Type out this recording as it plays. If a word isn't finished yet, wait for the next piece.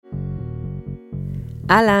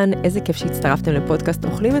אהלן, איזה כיף שהצטרפתם לפודקאסט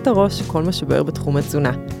אוכלים את הראש, כל מה שבוער בתחום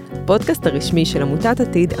התזונה. הפודקאסט הרשמי של עמותת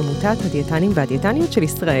עתיד, עמותת הדיאטנים והדיאטניות של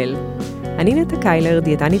ישראל. אני נטע קיילר,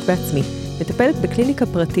 דיאטנית בעצמי, מטפלת בקליניקה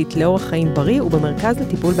פרטית לאורח חיים בריא ובמרכז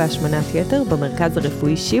לטיפול בהשמנת יתר במרכז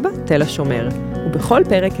הרפואי שיבא, תל השומר. ובכל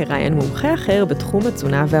פרק הראיין מומחה אחר בתחום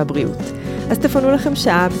התזונה והבריאות. אז תפנו לכם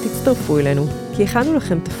שעה ותצטרפו אלינו, כי הכנו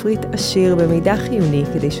לכם תפריט עשיר במידע חיוני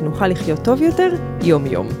כדי שנוכל לחיות טוב יותר יום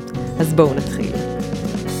יום. אז בואו נתחיל.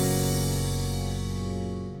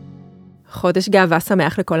 חודש גאווה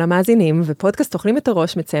שמח לכל המאזינים, ופודקאסט אוכלים את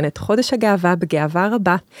הראש מציין את חודש הגאווה בגאווה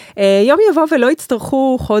רבה. יום יבוא ולא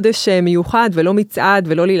יצטרכו חודש מיוחד ולא מצעד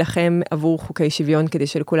ולא להילחם עבור חוקי שוויון כדי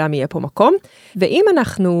שלכולם יהיה פה מקום. ואם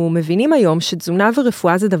אנחנו מבינים היום שתזונה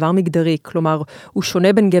ורפואה זה דבר מגדרי, כלומר הוא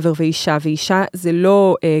שונה בין גבר ואישה, ואישה זה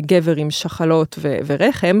לא גבר עם שחלות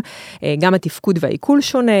ורחם, גם התפקוד והעיכול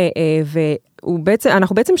שונה,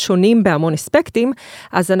 אנחנו בעצם שונים בהמון אספקטים,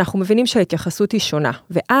 אז אנחנו מבינים שההתייחסות היא שונה.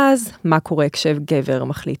 ואז מה קורה כשגבר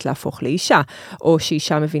מחליט להפוך לאישה, או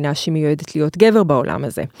שאישה מבינה שהיא מיועדת להיות גבר בעולם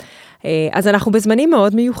הזה. אז אנחנו בזמנים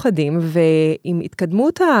מאוד מיוחדים, ועם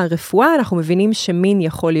התקדמות הרפואה אנחנו מבינים שמין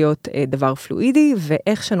יכול להיות דבר פלואידי,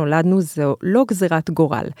 ואיך שנולדנו זו לא גזירת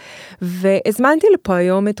גורל. והזמנתי לפה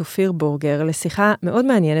היום את אופיר בורגר לשיחה מאוד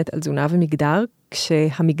מעניינת על תזונה ומגדר,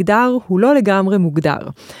 כשהמגדר הוא לא לגמרי מוגדר.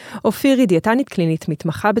 אופיר היא דיאטנית קלינית,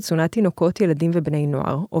 מתמחה בתזונת תינוקות, ילדים ובני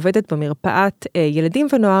נוער, עובדת במרפאת ילדים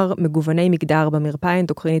ונוער מגווני מגדר במרפאה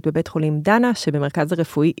האנדוקרינית בבית חולים דנה, שבמרכז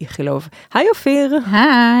הרפואי איכילוב. היי אופיר.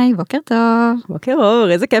 היי, בוקר טוב. בוקר אור,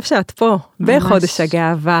 איזה כיף שאת פה, בחודש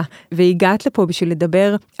הגאווה, והגעת לפה בשביל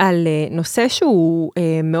לדבר על נושא שהוא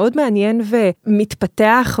מאוד מעניין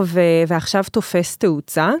ומתפתח ועכשיו תופס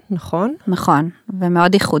תאוצה, נכון? נכון,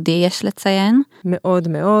 ומאוד ייחודי יש לציין. מאוד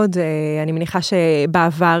מאוד, אני מניחה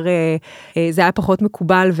שבעבר זה היה פחות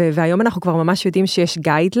מקובל, והיום אנחנו כבר ממש יודעים שיש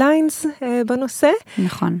גיידליינס בנושא.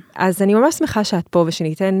 נכון. אז אני ממש שמחה שאת פה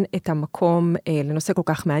ושניתן את המקום לנושא כל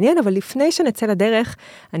כך מעניין, אבל לפני שנצא לדרך,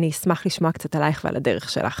 אני אשמח לשמוע קצת עלייך ועל הדרך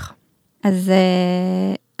שלך. אז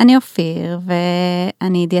אני אופיר,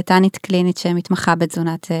 ואני דיאטנית קלינית שמתמחה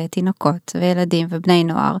בתזונת תינוקות וילדים ובני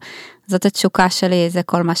נוער. זאת התשוקה שלי, זה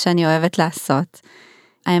כל מה שאני אוהבת לעשות.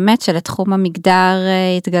 האמת שלתחום המגדר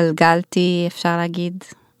התגלגלתי, אפשר להגיד,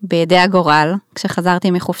 בידי הגורל,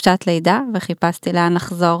 כשחזרתי מחופשת לידה וחיפשתי לאן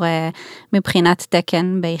לחזור מבחינת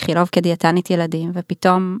תקן באיכילוב כדיאטנית ילדים,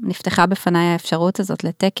 ופתאום נפתחה בפניי האפשרות הזאת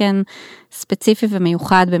לתקן ספציפי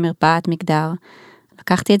ומיוחד במרפאת מגדר.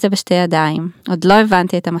 לקחתי את זה בשתי ידיים, עוד לא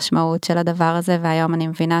הבנתי את המשמעות של הדבר הזה, והיום אני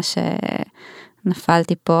מבינה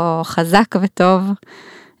שנפלתי פה חזק וטוב,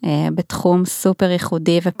 בתחום סופר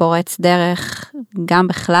ייחודי ופורץ דרך, גם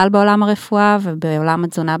בכלל בעולם הרפואה ובעולם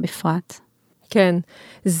התזונה בפרט. כן,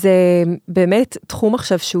 זה באמת תחום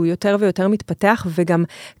עכשיו שהוא יותר ויותר מתפתח, וגם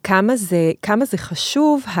כמה זה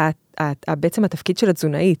חשוב, בעצם התפקיד של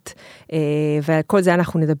התזונאית, ועל כל זה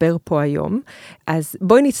אנחנו נדבר פה היום. אז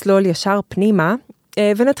בואי נצלול ישר פנימה,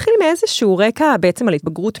 ונתחיל מאיזשהו רקע בעצם על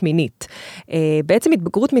התבגרות מינית. בעצם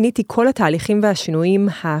התבגרות מינית היא כל התהליכים והשינויים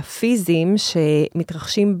הפיזיים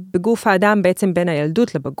שמתרחשים בגוף האדם בעצם בין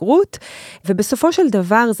הילדות לבגרות, ובסופו של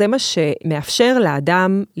דבר זה מה שמאפשר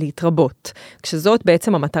לאדם להתרבות, כשזאת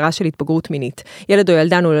בעצם המטרה של התבגרות מינית. ילד או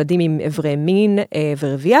ילדה נולדים עם אברי מין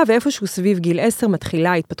ורבייה, ואיפשהו סביב גיל 10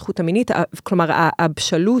 מתחילה ההתפתחות המינית, כלומר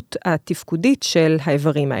הבשלות התפקודית של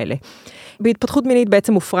האיברים האלה. בהתפתחות מינית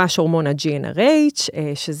בעצם מופרש הורמון ה-GnRH,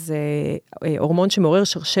 שזה הורמון שמעורר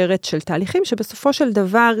שרשרת של תהליכים, שבסופו של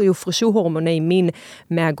דבר יופרשו הורמוני מין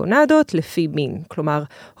מהגונדות לפי מין, כלומר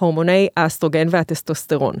הורמוני האסטרוגן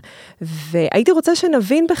והטסטוסטרון. והייתי רוצה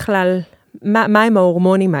שנבין בכלל מה הם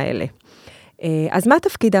ההורמונים האלה. אז מה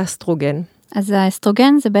תפקיד האסטרוגן? אז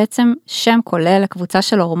האסטרוגן זה בעצם שם כולל לקבוצה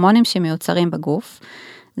של הורמונים שמיוצרים בגוף.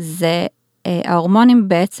 זה ההורמונים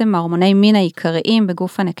בעצם ההורמוני מין העיקריים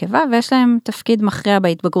בגוף הנקבה, ויש להם תפקיד מכריע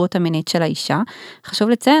בהתבגרות המינית של האישה. חשוב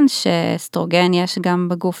לציין שאסטרוגן יש גם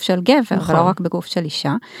בגוף של גבר, נכון. ולא רק בגוף של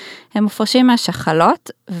אישה. הם מופרשים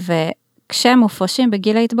מהשחלות, וכשהם מופרשים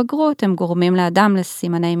בגיל ההתבגרות, הם גורמים לאדם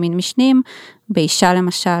לסימני מין משניים, באישה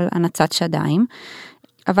למשל הנצת שדיים.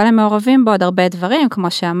 אבל הם מעורבים בעוד הרבה דברים,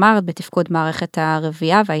 כמו שאמרת, בתפקוד מערכת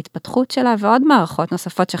הרבייה וההתפתחות שלה, ועוד מערכות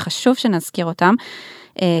נוספות שחשוב שנזכיר אותם,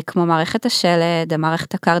 כמו מערכת השלד,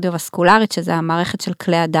 המערכת הקרדיו-וסקולרית, שזה המערכת של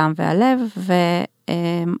כלי הדם והלב,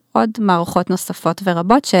 ועוד מערכות נוספות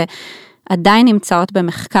ורבות שעדיין נמצאות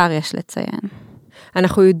במחקר, יש לציין.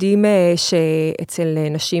 אנחנו יודעים שאצל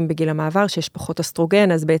נשים בגיל המעבר, שיש פחות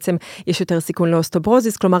אסטרוגן, אז בעצם יש יותר סיכון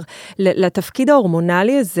לאוסטוברוזיס, כלומר, לתפקיד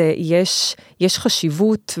ההורמונלי הזה יש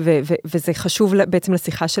חשיבות, וזה חשוב בעצם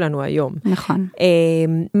לשיחה שלנו היום. נכון.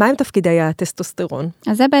 מה הם תפקידי הטסטוסטרון?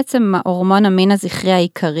 אז זה בעצם הורמון המין הזכרי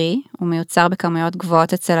העיקרי, הוא מיוצר בכמויות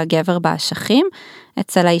גבוהות אצל הגבר באשכים,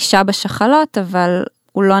 אצל האישה בשחלות, אבל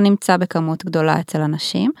הוא לא נמצא בכמות גדולה אצל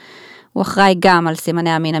הנשים. הוא אחראי גם על סימני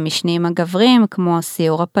המין המשניים הגברים, כמו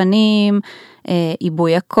סיור הפנים,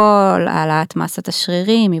 עיבוי הקול, העלאת מסת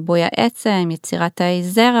השרירים, עיבוי העצם, יצירת תאי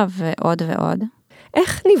זרע ועוד ועוד.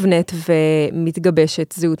 איך נבנית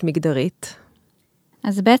ומתגבשת זהות מגדרית?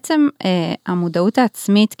 אז בעצם המודעות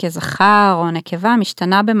העצמית כזכר או נקבה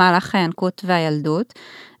משתנה במהלך הינקות והילדות,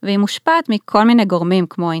 והיא מושפעת מכל מיני גורמים,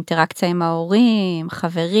 כמו אינטראקציה עם ההורים,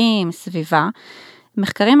 חברים, סביבה.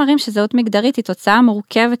 מחקרים מראים שזהות מגדרית היא תוצאה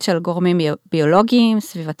מורכבת של גורמים ביולוגיים,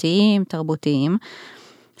 סביבתיים, תרבותיים.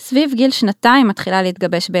 סביב גיל 2 מתחילה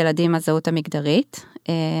להתגבש בילדים הזהות המגדרית,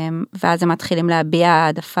 ואז הם מתחילים להביע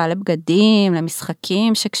העדפה לבגדים,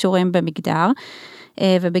 למשחקים שקשורים במגדר,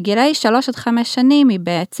 ובגילי 3 עד 5 שנים היא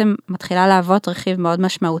בעצם מתחילה להוות רכיב מאוד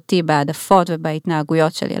משמעותי בהעדפות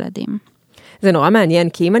ובהתנהגויות של ילדים. זה נורא מעניין,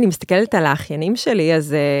 כי אם אני מסתכלת על האחיינים שלי,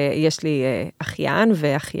 אז יש לי אחיין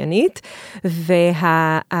ואחיינית,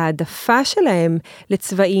 וההעדפה שלהם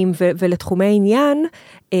לצבעים ולתחומי עניין,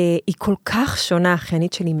 היא כל כך שונה.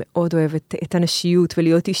 האחיינית שלי מאוד אוהבת את הנשיות,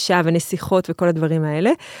 ולהיות אישה ונסיכות וכל הדברים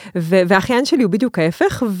האלה, והאחיין שלי הוא בדיוק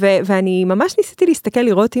ההפך, ואני ממש ניסיתי להסתכל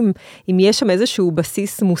לראות אם יש שם איזשהו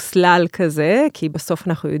בסיס מוסלל כזה, כי בסוף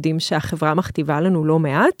אנחנו יודעים שהחברה מכתיבה לנו לא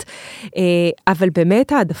מעט, אבל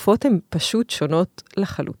באמת העדפות הן פשוט שונות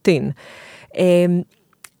לחלוטין.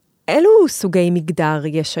 אילו סוגי מגדר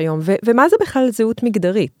יש היום, ומה זה בכלל זהות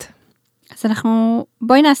מגדרית? אז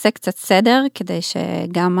בואי נעשה קצת סדר, כדי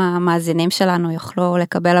שגם המאזינים שלנו יוכלו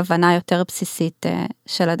לקבל הבנה יותר בסיסית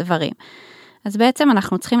של הדברים. אז בעצם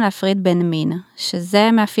אנחנו צריכים להפריד בין מין,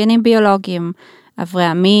 שזה מאפיינים ביולוגיים, אברי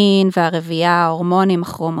המין והרבייה, ההורמונים,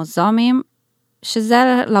 הכרומוזומים,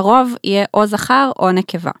 שזה לרוב יהיה או זכר או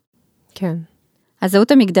נקבה. כן.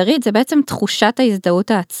 הזהות המגדרית זה בעצם תחושת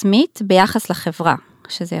ההזדהות העצמית ביחס לחברה,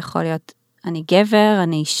 שזה יכול להיות אני גבר,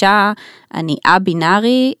 אני אישה, אני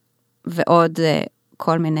א-בינארי, ועוד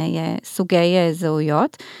כל מיני סוגי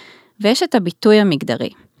זהויות, ויש את הביטוי המגדרי,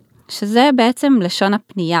 שזה בעצם לשון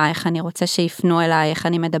הפנייה, איך אני רוצה שיפנו אליי, איך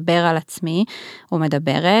אני מדבר על עצמי, או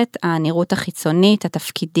מדברת, הנראות החיצונית,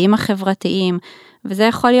 התפקידים החברתיים, וזה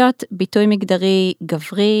יכול להיות ביטוי מגדרי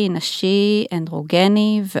גברי, נשי,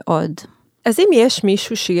 אנדרוגני ועוד. אז אם יש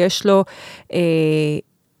מישהו שיש לו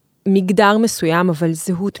מגדר מסוים, אבל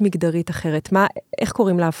זהות מגדרית אחרת, איך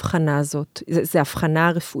קוראים להבחנה הזאת? זה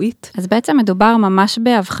הבחנה רפואית? אז בעצם מדובר ממש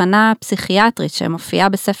בהבחנה פסיכיאטרית, שמופיעה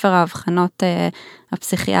בספר ההבחנות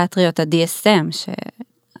הפסיכיאטריות, ה-DSM,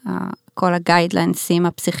 שכל הגיידליינסים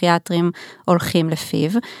הפסיכיאטרים הולכים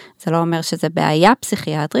לפיו. זה לא אומר שזה בעיה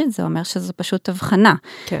פסיכיאטרית, זה אומר שזו פשוט הבחנה.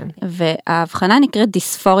 כן. וההבחנה נקראת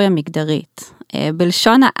דיספוריה מגדרית.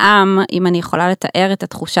 בלשון העם, אם אני יכולה לתאר את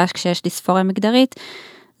התחושה כשיש דיספוריה מגדרית,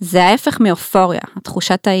 זה ההפך מאופוריה,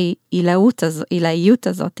 התחושת העילאיות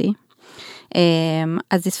הזאת.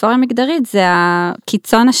 אז דיספוריה מגדרית זה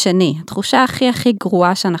הקיצון השני, התחושה הכי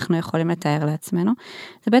גרועה שאנחנו יכולים לתאר לעצמנו.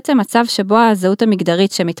 זה בעצם מצב שבו הזהות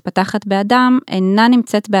המגדרית שמתפתחת באדם אינה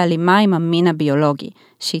נמצאת בהלימה עם המין הביולוגי,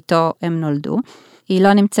 שאיתו הם נולדו. היא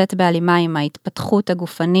לא נמצאת בהלימה עם ההתפתחות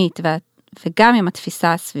הגופנית וגם עם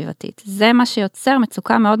התפיסה הסביבתית. זה מה שיוצר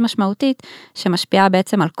מצוקה מאוד משמעותית שמשפיעה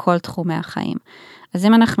בעצם על כל תחומי החיים. אז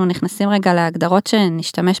אם אנחנו נכנסים רגע להגדרות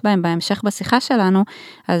שנשתמש בהן בהמשך בשיחה שלנו,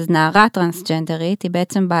 אז נערה טרנסג'נדרית היא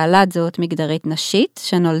בעצם בעלת זהות מגדרית נשית,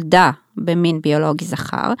 שנולדה במין ביולוגי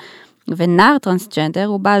זכר, ונער טרנסג'נדר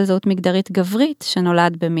הוא בעל זהות מגדרית גברית,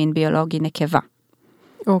 שנולד במין ביולוגי נקבה.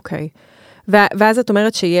 אוקיי. ואז את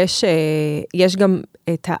אומרת שיש גם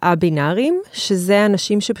את האבינארים, שזה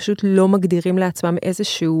אנשים שפשוט לא מגדירים לעצמם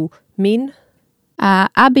איזשהו מין?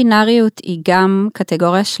 האבינאריות היא גם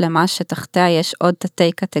קטגוריה שלמה שתחתיה יש עוד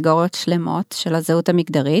תתי קטגוריות שלמות של הזהות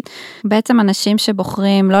המגדרית. בעצם אנשים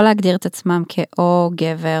שבוחרים לא להגדיר את עצמם כאו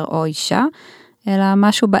גבר או אישה, אלא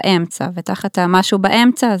משהו באמצע, ותחת המשהו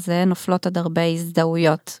באמצע הזה נופלות עוד הרבה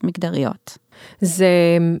הזדהויות מגדריות.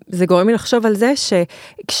 זה גורם לי לחשוב על זה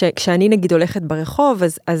שכשאני נגיד הולכת ברחוב,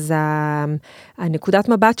 אז הנקודת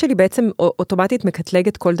מבט שלי בעצם אוטומטית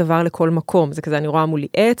מקטלגת כל דבר לכל מקום. זה כזה, אני רואה מולי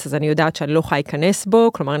עץ, אז אני יודעת שאני לא יכולה להיכנס בו,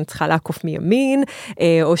 כלומר אני צריכה לעקוף מימין,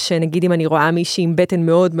 או שנגיד אם אני רואה מישהי עם בטן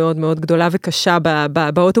מאוד מאוד מאוד גדולה וקשה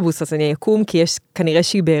באוטובוס, אז אני אקום, כי יש כנראה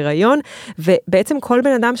שהיא בהיריון, ובעצם כל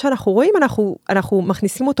בן אדם שאנחנו רואים, אנחנו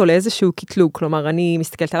מכניסים אותו לאיזשהו קטלוג, כלומר אני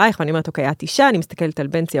מסתכלת עלייך, ואני אומרת, אוקיי, את אישה, אני מסתכלת על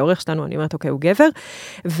בנצי העורך שלנו, אני אומרת, אוקיי, הוא גבר,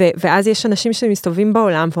 ואז יש אנשים שמסתובבים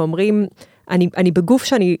בעולם ואומרים, אני בגוף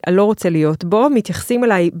שאני לא רוצה להיות בו, מתייחסים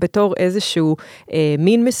אליי בתור איזשהו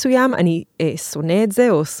מין מסוים, אני שונא את זה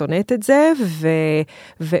או שונאת את זה,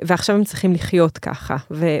 ועכשיו הם צריכים לחיות ככה,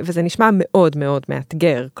 וזה נשמע מאוד מאוד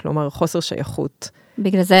מאתגר, כלומר חוסר שייכות.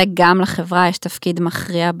 בגלל זה גם לחברה יש תפקיד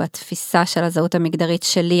מכריע בתפיסה של הזהות המגדרית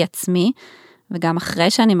שלי עצמי, וגם אחרי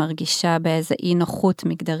שאני מרגישה באיזה אי נוחות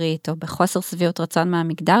מגדרית, או בחוסר סביעות רצון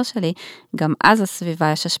מהמגדר שלי, גם אז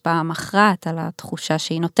הסביבה יש השפעה מכרעת על התחושה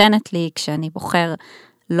שהיא נותנת לי, כשאני בוחר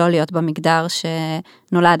לא להיות במגדר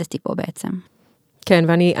שנולדתי פה בעצם. כן,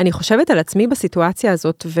 ואני חושבת על עצמי בסיטואציה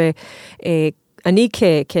הזאת, אני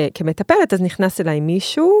כמטפלת, אז נכנס אליי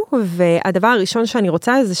מישהו, והדבר הראשון שאני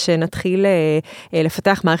רוצה זה שנתחיל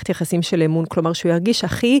לפתח מערכת יחסים של אמון, כלומר שהוא ירגיש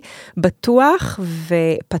הכי בטוח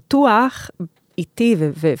ופתוח איתי,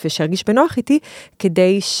 ושירגיש בנוח איתי,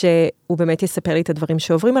 כדי שהוא באמת יספר לי את הדברים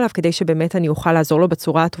שעוברים עליו, כדי שבאמת אני אוכל לעזור לו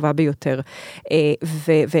בצורה הטובה ביותר.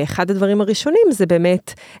 ואחד הדברים הראשונים זה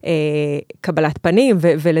באמת קבלת פנים,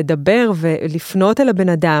 ולדבר ולפנות אל הבן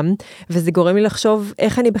אדם, וזה גורם לי לחשוב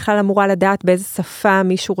איך אני בכלל אמורה לדעת באיזה שפה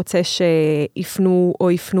מישהו רוצה שיפנו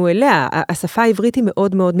או יפנו אליה. השפה העברית היא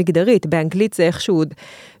מאוד מאוד מגדרית, באנגלית זה איכשהו עוד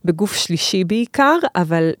בגוף שלישי בעיקר,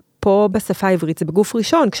 אבל פה בשפה העברית זה בגוף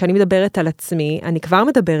ראשון, כשאני מדברת על עצמי, אני כבר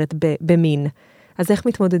מדברת במין. אז איך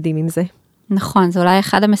מתמודדים עם זה? נכון, זה אולי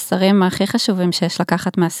אחד המסרים הכי חשובים שיש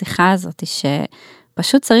לקחת מהשיחה הזאת,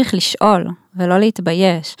 שפשוט צריך לשאול ולא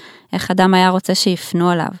להתבייש, איך אדם היה רוצה שיפנו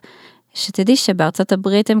עליו. שתדעי שבארצות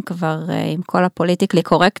הברית הם כבר, עם כל הפוליטיקלי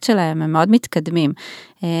קורקט שלהם, הם מאוד מתקדמים,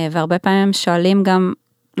 והרבה פעמים הם שואלים גם,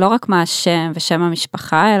 לא רק מה השם ושם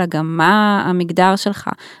המשפחה, אלא גם מה המגדר שלך,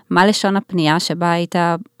 מה לשון הפנייה שבה היית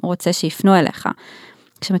רוצה שיפנו אליך.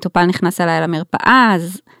 כשמטופל נכנס אליי למרפאה,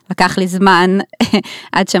 אז לקח לי זמן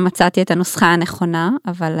עד שמצאתי את הנוסחה הנכונה,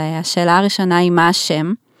 אבל השאלה הראשונה היא מה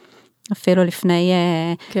השם, אפילו לפני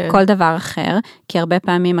כל דבר אחר, כי הרבה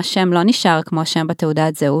פעמים השם לא נשאר כמו השם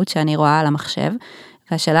בתעודת זהות שאני רואה על המחשב,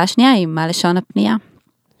 והשאלה השנייה היא מה לשון הפנייה.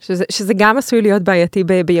 שזה גם עשוי להיות בעייתי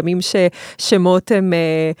בימים ששמות הם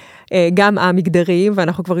גם המגדריים,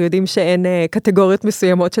 ואנחנו כבר יודעים שאין קטגוריות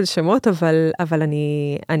מסוימות של שמות, אבל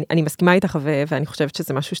אני מסכימה איתך, ואני חושבת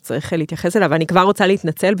שזה משהו שצריך להתייחס אליו, ואני כבר רוצה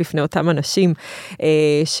להתנצל בפני אותם אנשים,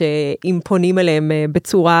 שאם פונים אליהם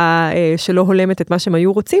בצורה שלא הולמת את מה שהם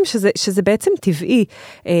היו רוצים, שזה בעצם טבעי.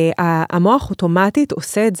 המוח אוטומטית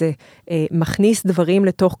עושה את זה, מכניס דברים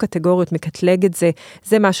לתוך קטגוריות, מקטלג את זה,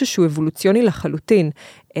 זה משהו שהוא אבולוציוני לחלוטין.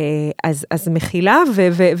 אז מכילה,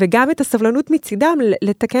 וגם את הסבלנות מצידם,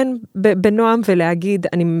 לתקן בנועם ולהגיד,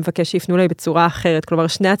 אני מבקש שיפנו לי בצורה אחרת, כלומר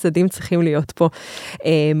שני הצדדים צריכים להיות פה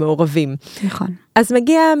מעורבים. נכון. אז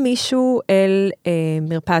מגיע מישהו אל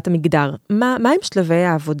מרפאת המגדר, מה הם שלבי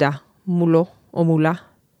העבודה מולו או מולה?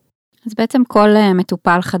 אז בעצם כל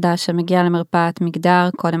מטופל חדש שמגיע למרפאת מגדר,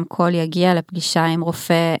 קודם כל יגיע לפגישה עם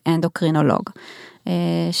רופא אנדוקרינולוג,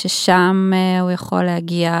 ששם הוא יכול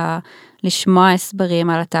להגיע לשמוע הסברים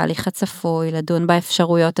על התהליך הצפוי, לדון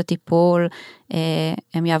באפשרויות הטיפול,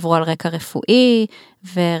 הם יעברו על רקע רפואי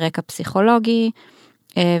ורקע פסיכולוגי,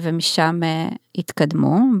 ומשם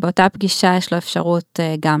יתקדמו. באותה פגישה יש לו אפשרות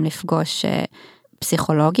גם לפגוש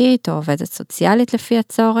פסיכולוגית או עובדת סוציאלית לפי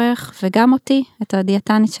הצורך, וגם אותי, את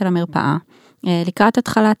הדיאטנית של המרפאה, לקראת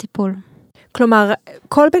התחלת טיפול. כלומר,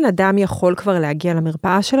 כל בן אדם יכול כבר להגיע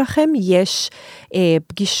למרפאה שלכם, יש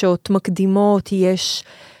פגישות מקדימות,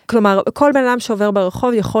 כלומר, כל בן אדם שעובר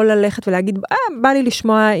ברחוב יכול ללכת ולהגיד, בא לי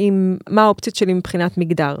לשמוע מה האופציות שלי מבחינת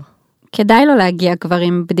מגדר. כדאי לו להגיע כבר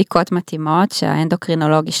עם בדיקות מתאימות,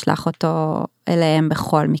 שהאנדוקרינולוג ישלח אותו אליהם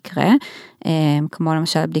בכל מקרה, כמו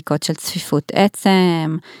למשל בדיקות של צפיפות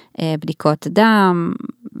עצם, בדיקות דם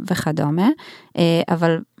וכדומה,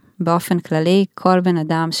 אבל באופן כללי, כל בן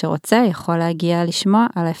אדם שרוצה יכול להגיע לשמוע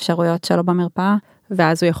על האפשרויות שלו במרפאה.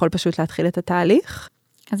 ואז הוא יכול פשוט להתחיל את התהליך?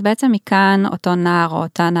 אז בעצם מכאן אותו נער או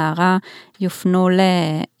אותה נערה יופנו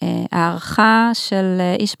להערכה של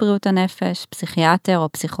איש בריאות הנפש, פסיכיאטר או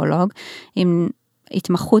פסיכולוג, עם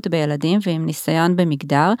התמחות בילדים ועם ניסיון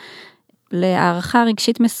במגדר, להערכה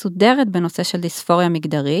רגשית מסודרת בנושא של דיספוריה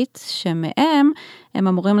מגדרית, שמהם הם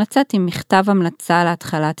אמורים לצאת עם מכתב המלצה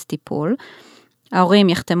להתחלת טיפול, ההורים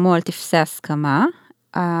יחתמו על תפסי הסכמה,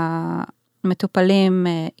 המטופלים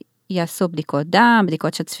יעשו בדיקות דם,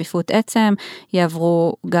 בדיקות של צפיפות עצם,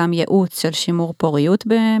 יעברו גם ייעוץ של שימור פוריות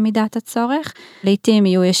במידת הצורך. לעתים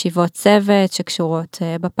יהיו ישיבות צוות שקשורות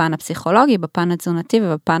בפן הפסיכולוגי, בפן התזונתי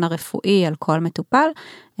ובפן הרפואי על כל מטופל,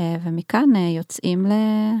 ומכאן יוצאים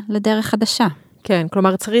לדרך חדשה. כן,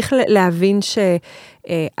 כלומר צריך להבין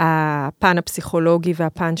שהפן הפסיכולוגי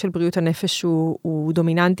והפן של בריאות הנפש הוא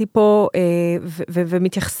דומיננטי פה,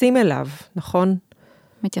 ומתייחסים אליו, נכון?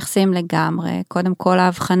 מתייחסים לגמרי. קודם כל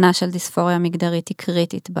ההבחנה של דיספוריה מגדרית היא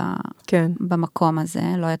קריטית במקום הזה,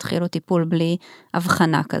 לא יתחילו טיפול בלי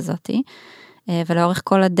הבחנה כזאת. ולאורך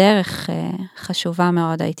כל הדרך חשובה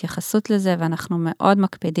מאוד ההתייחסות לזה, ואנחנו מאוד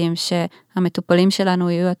מקפידים שהמטופלים שלנו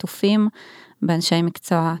יהיו עטופים באנשי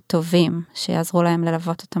מקצוע טובים, שיעזרו להם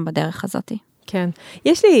ללוות אותם בדרך הזאת. כן.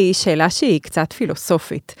 יש לי שאלה שהיא קצת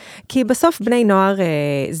פילוסופית, כי בסוף בני נוער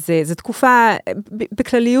זה תקופה,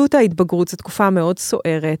 בכלליות ההתבגרות, זו תקופה מאוד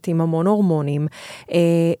סוערת, עם המון הורמונים,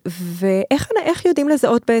 ואיך יודעים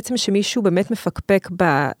לזהות בעצם שמישהו באמת מפקפק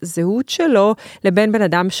בזהות שלו, לבין בן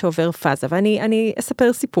אדם שעובר פאזה, ואני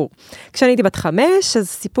אספר סיפור. כשאני הייתי בת 5, אז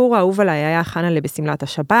סיפור האהוב עליי היה חנה'לה בסמלת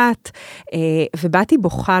השבת, ובאתי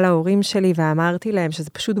בוכה להורים שלי, ואמרתי להם שזה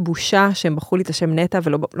פשוט בושה, שהם בחרו לי את השם נטע,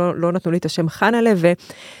 ולא נתנו לי את השם חנה'לה,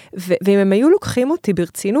 ואם הם היו לוקחים אותי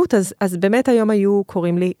ברצינות, אז באמת היום היו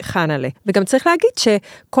קוראים לי חנה'לה. וגם צריך להגיד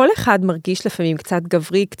שכל אחד מרגיש לפעמים קצת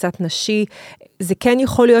גברי, קצת נשי, זה כן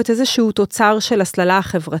יכול להיות איזשהו תוצר של הסללה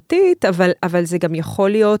החברתית, אבל זה גם יכול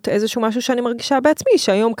להיות איזשהו משהו שאני מרגישה בעצמי,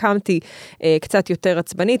 שהיום קמתי קצת יותר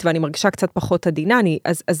עצבנית, ואני מרגישה קצת פחות עדינה,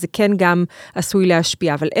 אז זה כן גם עשוי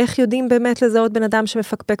להשפיע, אבל איך יודעים באמת לזהות בן אדם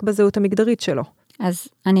שמפקפק בזהות המגדרית שלו? אז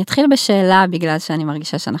אני אתחיל בשאלה, בגלל שאני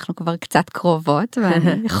מרגישה שאנחנו כבר קצת קרובות,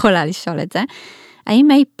 ואני יכולה לשאול את זה.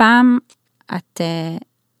 האם אי פעם את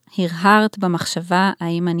הרהרת במחשבה,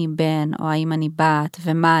 האם אני בן או האם אני בת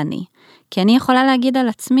ומה אני? כי אני יכולה להגיד על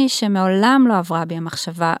עצמי שמעולם לא עברה בי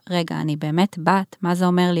המחשבה, רגע, אני באמת בת, מה זה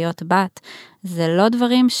אומר להיות בת? זה לא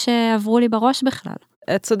דברים שעברו לי בראש בכלל.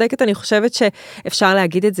 את צודקת, אני חושבת שאפשר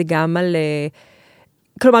להגיד את זה גם על...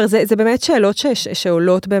 כלומר, זה באמת שאלות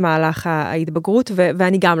שעולות במהלך ההתבגרות,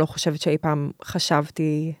 ואני גם לא חושבת שאי פעם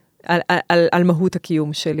חשבתי על מהות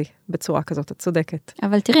הקיום שלי בצורה כזאת, את צודקת.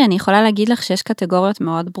 אבל תראי, אני יכולה להגיד לך שיש קטגוריות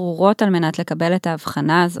מאוד ברורות על מנת לקבל את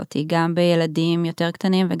ההבחנה הזאת, גם בילדים יותר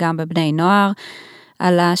קטנים וגם בבני נוער,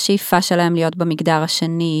 על השאיפה שלהם להיות במגדר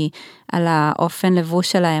השני, על האופן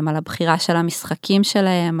לבוש שלהם, על הבחירה של המשחקים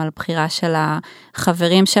שלהם, על הבחירה של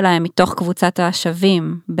החברים שלהם מתוך קבוצת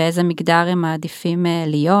השווים, באיזה מגדר הם מעדיפים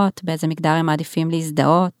להיות, באיזה מגדר הם מעדיפים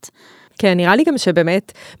להזדהות. כן, נראה לי גם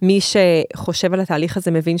שבאמת מי שחושב על התהליך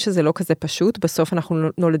הזה מבין שזה לא כזה פשוט, בסוף אנחנו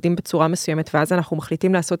נולדים בצורה מסוימת, ואז אנחנו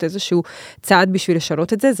מחליטים לעשות איזשהו צעד בשביל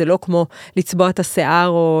לשנות את זה, זה לא כמו לצבוע את השיער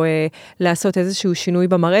או לעשות איזשהו שינוי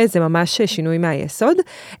במראה, זה ממש שינוי מהיסוד,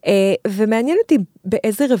 ומעניין אותי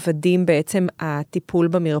באיזה רבדים בעצם הטיפול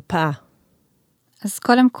במרפאה. אז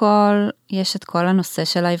קודם כל, יש את כל הנושא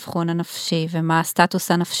של האבחון הנפשי, ומה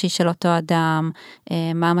הסטטוס הנפשי של אותו אדם,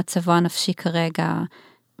 מה מצבו הנפשי כרגע,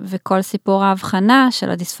 וכל סיפור ההבחנה של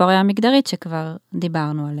הדיספוריה המגדרית שכבר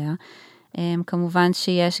דיברנו עליה. כמובן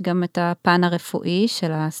שיש גם את הפן הרפואי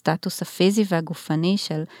של הסטטוס הפיזי והגופני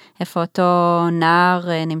של איפה אותו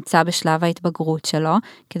נער נמצא בשלב ההתבגרות שלו,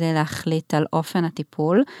 כדי להחליט על אופן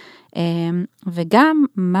הטיפול, וגם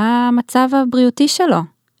מה המצב הבריאותי שלו,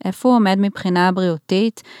 איפה הוא עומד מבחינה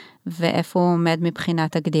הבריאותית, ואיפה הוא עומד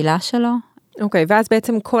מבחינת הגדילה שלו. אוקיי, ואז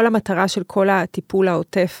בעצם כל המטרה של כל הטיפול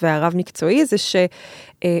העוטף והרב מקצועי, זה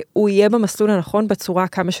שהוא יהיה במסלול הנכון בצורה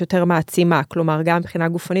כמה שיותר מעצימה, כלומר גם מבחינה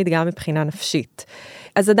גופנית, גם מבחינה נפשית.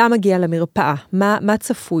 אז אדם מגיע למרפאה, מה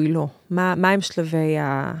צפוי לו? מה הם שלבי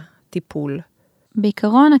הטיפול?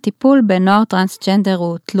 בעיקרון הטיפול בנוער טרנסג'נדר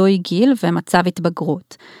הוא תלוי גיל ומצב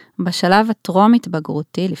התבגרות. בשלב הטרום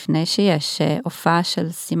התבגרותי, לפני שיש הופעה של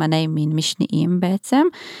סימני מין משניים בעצם,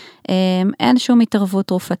 אין שום התערבות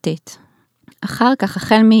תרופתית. אחר כך,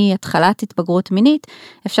 החל מהתחלת התבגרות מינית,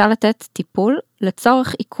 אפשר לתת טיפול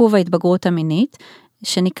לצורך עיכוב ההתבגרות המינית,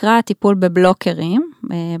 שנקרא טיפול בבלוקרים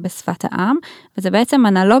בשפת העם, וזה בעצם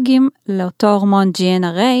אנלוגים לאותו הורמון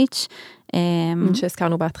GnRH.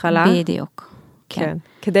 שהזכרנו בהתחלה. בדיוק. כן.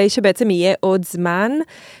 כדי שבעצם יהיה עוד זמן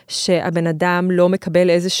שהבן אדם לא מקבל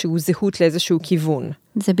איזשהו זהות לאיזשהו כיוון.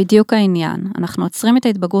 זה בדיוק העניין. אנחנו עוצרים את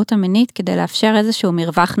ההתבגרות המינית כדי לאפשר איזשהו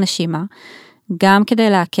מרווח נשימה, גם כדי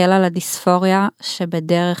להקל על הדיספוריה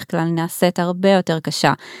שבדרך כלל נעשית הרבה יותר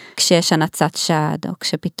קשה, כשיש הנצת שד, או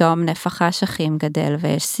כשפתאום נפח האשכים גדל,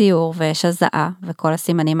 ויש סיור ויש הזעה, וכל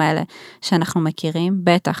הסימנים האלה שאנחנו מכירים,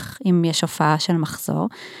 בטח אם יש הופעה של מחזור,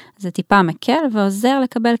 זה טיפה מקל ועוזר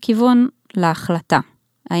לקבל כיוון להחלטה,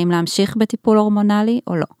 האם להמשיך בטיפול הורמונלי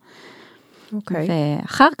או לא. אוקיי.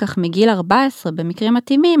 ואחר כך, מגיל 14, במקרים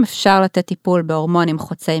מתאימים, אפשר לתת טיפול בהורמונים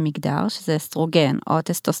חוצי מגדר, שזה אסטרוגן או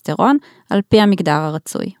טסטוסטרון, על פי המגדר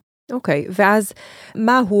הרצוי. אוקיי, ואז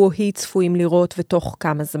מה הוא או היא צפויים לראות ותוך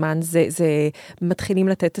כמה זמן? זה מתחילים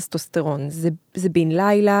לתת טסטוסטרון, זה בין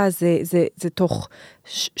לילה, זה תוך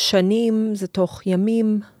שנים, זה תוך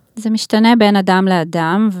ימים? זה משתנה בין אדם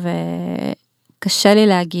לאדם, וקשה לי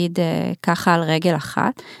להגיד ככה על רגל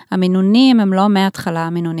אחת. המינונים הם לא מההתחלה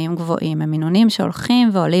מינונים גבוהים, הם מינונים שהולכים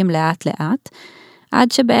ועולים לאט לאט,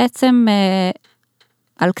 עד שבעצם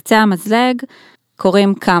על קצה המזלג,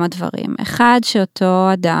 קוראים כמה דברים. אחד,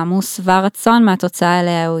 שאותו אדם הוא שבע רצון מהתוצאה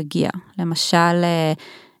אליה הוא הגיע. למשל,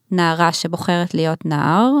 נערה שבוחרת להיות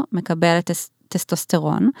נער, מקבלת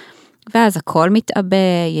טסטוסטרון, ואז הכל מתעבה,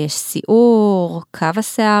 יש סיעור, קו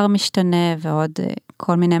השיער משתנה, ועוד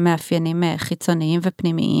כל מיני מאפיינים חיצוניים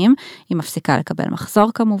ופנימיים. היא מפסיקה לקבל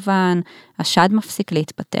מחזור כמובן, השד מפסיק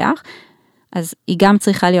להתפתח, אז היא גם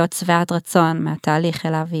צריכה להיות שבעת רצון מהתהליך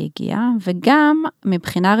אליו היא הגיעה, וגם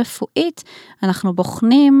מבחינה רפואית אנחנו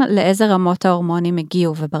בוחנים לאיזה רמות ההורמונים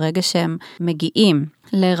הגיעו, וברגע שהם מגיעים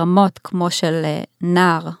לרמות כמו של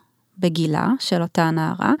נער בגילה, של אותה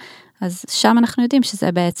נערה, אז שם אנחנו יודעים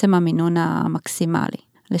שזה בעצם המינון המקסימלי.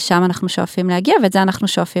 לשם אנחנו שואפים להגיע, ואת זה אנחנו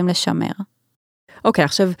שואפים לשמר. אוקיי,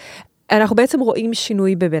 עכשיו, אנחנו בעצם רואים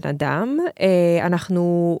שינוי בבן אדם,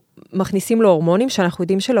 אנחנו מכניסים לו הורמונים, שאנחנו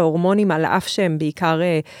יודעים שלהורמונים, על אף שהם בעיקר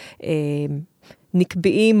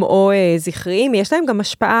נקבעים או זכריים, יש להם גם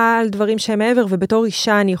השפעה על דברים שהם מעבר, ובתור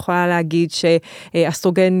אישה אני יכולה להגיד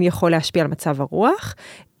שאסטרוגן יכול להשפיע על מצב הרוח.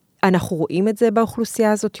 אנחנו רואים את זה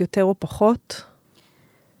באוכלוסייה הזאת יותר או פחות?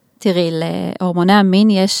 תראי, להורמוני המין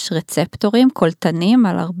יש רצפטורים, קולטנים,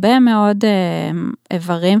 על הרבה מאוד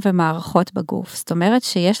איברים ומערכות בגוף. זאת אומרת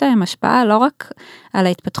שיש להם השפעה לא רק על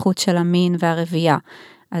ההתפתחות של המין והרבייה,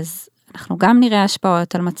 אז אנחנו גם נראה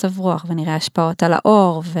השפעות על מצב רוח, ונראה השפעות על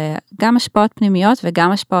האור, וגם השפעות פנימיות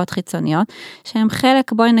וגם השפעות חיצוניות, שהן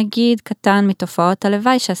חלק, בואי נגיד, קטן מתופעות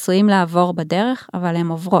הלוואי, שעשויים לעבור בדרך, אבל הן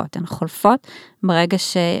עוברות, הן חולפות, ברגע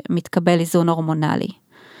שמתקבל איזון הורמונלי.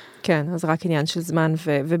 כן, אז רק עניין של זמן,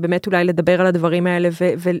 ובאמת אולי לדבר על הדברים האלה,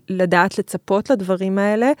 ולדעת לצפות לדברים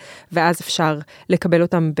האלה, ואז אפשר לקבל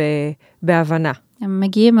אותם בהבנה. הם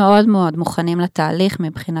מגיעים מאוד מאוד מוכנים לתהליך,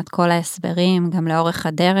 מבחינת כל ההסברים, גם לאורך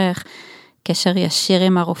הדרך, קשר ישיר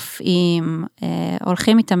עם הרופאים,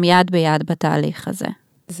 הולכים איתם יד ביד בתהליך הזה.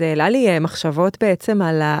 זה העלה לי מחשבות בעצם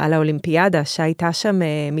על האולימפיאדה, שהייתה שם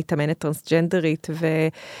מתאמנת טרנסג'נדרית,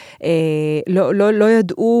 ולא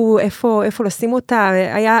ידעו איפה לשים אותה.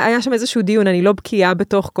 היה שם איזשהו דיון, אני לא בקיאה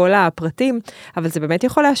בתוך כל הפרטים, אבל זה באמת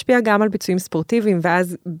יכול להשפיע גם על ביצועים ספורטיביים,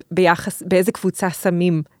 ואז ביחס, באיזה קבוצה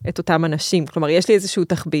שמים את אותם אנשים. כלומר, יש לי איזשהו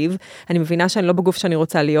תחביב, אני מבינה שאני לא בגוף שאני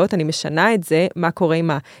רוצה להיות, אני משנה את זה, מה קורה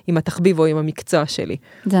עם התחביב או עם המקצוע שלי.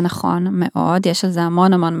 זה נכון מאוד, יש על זה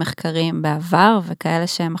המון המון מחקרים בעבר, וכאלה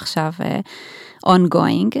שהם עכשיו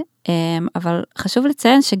ongoing, אבל חשוב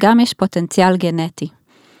לציין שגם יש פוטנציאל גנטי,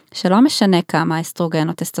 שלא משנה כמה אסטרוגן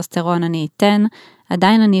או טסטוסטרון אני אתן,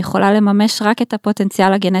 עדיין אני יכולה לממש רק את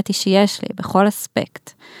הפוטנציאל הגנטי שיש לי, בכל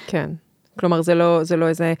אספקט. כן. כלומר, זה לא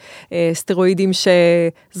איזה סטרואידים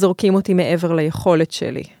שזורקים אותי מעבר ליכולת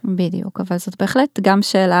שלי. בדיוק, אבל זאת בהחלט גם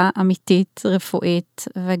שאלה אמיתית, רפואית,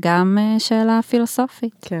 וגם שאלה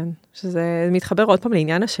פילוסופית. כן, שזה מתחבר עוד פעם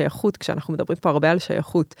לעניין השייכות, כשאנחנו מדברים פה הרבה על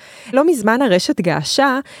שייכות. לא מזמן הרשת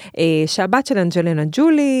געשה, שהבת של אנג'לינה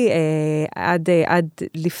ג'ולי, עד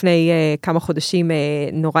לפני כמה חודשים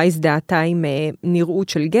נורא הזדהתה עם נראות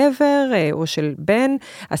של גבר או של בן,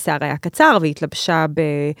 השיער היה קצר והתלבשה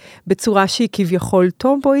בצורה שהיא כביכול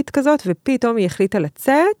טומבוית כזאת, ופתאום היא החליטה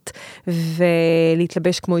לצאת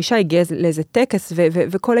ולהתלבש כמו אישה, הגיעה לאיזה טקס,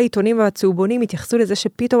 וכל העיתונים והצהובונים התייחסו לזה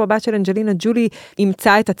שפתאום הבת של אנג'לינה ג'ולי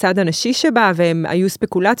אימצה את הצד הנשי שבה, והם היו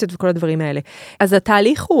ספקולציות וכל הדברים האלה. אז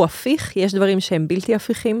התהליך הוא הפיך, יש דברים שהם בלתי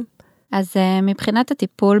הפיכים? אז מבחינת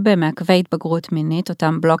הטיפול במעכבי התבגרות מינית,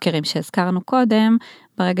 אותם בלוקרים שהזכרנו קודם,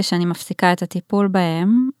 ברגע שאני מפסיקה את הטיפול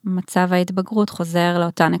בהם, מצב ההתבגרות חוזר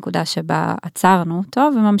לאותה נקודה שבה עצרנו אותו,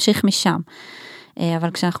 וממשיך משם.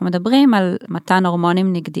 אבל כשאנחנו מדברים על מתן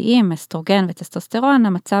הורמונים נגדיים, אסטרוגן וטסטוסטרון,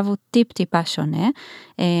 המצב הוא טיפה שונה.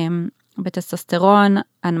 בטסטוסטרון,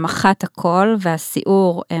 הנמכת הכל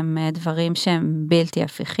והסיעור הם דברים שהם בלתי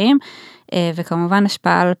הפיכים, וכמובן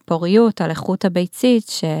השפעה על פוריות, על איכות הביצית,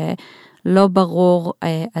 שלא ברור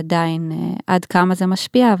עדיין עד כמה זה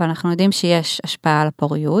משפיע, אבל אנחנו יודעים שיש השפעה על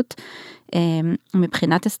הפוריות.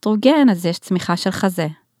 מבחינת אסטרוגן, אז יש צמיחה של חזה,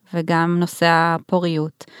 וגם נושא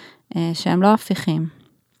הפוריות, שהם לא הפיכים.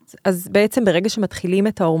 אז בעצם ברגע שמתחילים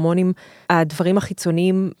את ההורמונים, הדברים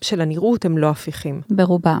החיצוניים של הנראות הם לא הפיכים.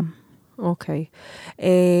 ברובם. אוקיי.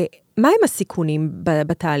 מה הם הסיכונים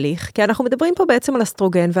בתהליך? כי אנחנו מדברים פה בעצם על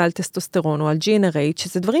אסטרוגן ועל טסטוסטרון או על GnRH,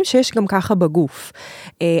 שזה דברים שיש גם ככה בגוף.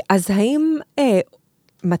 אז האם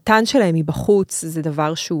מתן שלהם מבחוץ זה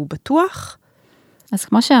דבר שהוא בטוח? אז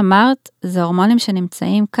כמו שאמרת, זה הורמונים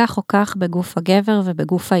שנמצאים כך או כך בגוף הגבר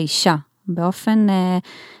ובגוף האישה, באופן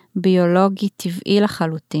ביולוגי טבעי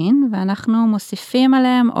לחלוטין, ואנחנו מוסיפים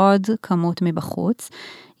עליהם עוד כמות מבחוץ.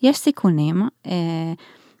 יש סיכונים,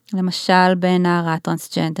 למשל בנערה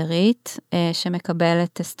טרנסג'נדרית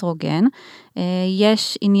שמקבלת אסטרוגן,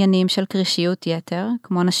 יש עניינים של קרישיות יתר,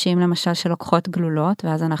 כמו נשים למשל שלוקחות גלולות,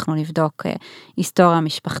 ואז אנחנו נבדוק היסטוריה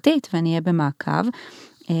משפחתית ונהיה במעקב,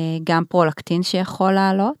 גם פרולקטין שיכול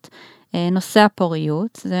לעלות, נושא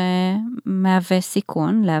הפוריות, זה מהווה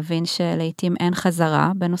סיכון, להבין שלעיתים אין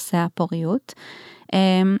חזרה בנושא הפוריות,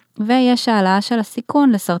 ויש העלאה של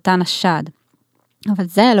הסיכון לסרטן השד, אבל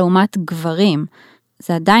זה לעומת גברים,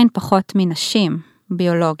 זה עדיין פחות מנשים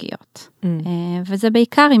ביולוגיות, וזה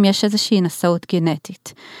בעיקר אם יש איזושהי נשאות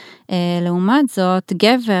גנטית. לעומת זאת,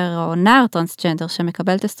 גבר או נער טרנסג'נדר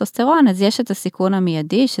שמקבל טסטוסטרון, אז יש את הסיכון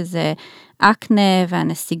המיידי, שזה אקנה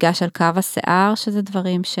והנסיגה של קו השיער, שזה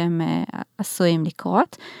דברים שהם עשויים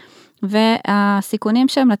לקרות, והסיכונים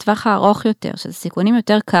שהם לטווח הארוך יותר, שזה סיכונים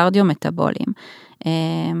יותר קרדיו-מטאבוליים,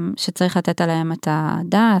 שצריך לתת עליהם את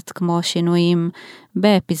הדעת, כמו שינויים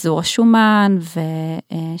בפיזור השומן,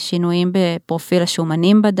 ושינויים בפרופיל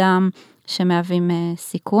השומנים בדם, שמהווים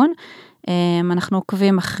סיכון. אנחנו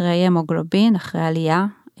עוקבים אחרי המוגלובין, אחרי עלייה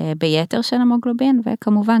ביתר של המוגלובין,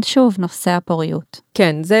 וכמובן שוב נושא הפוריות.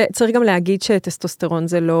 כן, זה צריך גם להגיד שטסטוסטרון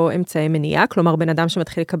זה לא אמצעי מניעה, כלומר בן אדם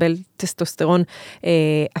שמתחיל לקבל טסטוסטרון,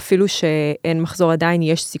 אפילו שאין מחזור עדיין,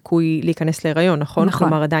 יש סיכוי להיכנס להיריון, נכון? נכון.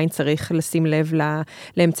 כלומר עדיין צריך לשים לב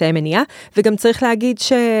לאמצעי מניעה, וגם צריך להגיד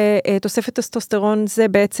שתוספת טסטוסטרון זה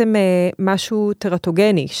בעצם משהו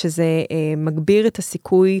טרטוגני, שזה מגביר את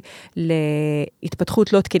הסיכוי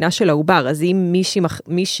להתפתחות לא תקינה של העובר, אז אם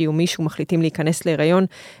מישהי או מישהו מחליטים להיכנס להיריון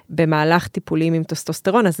במהלך טיפולים עם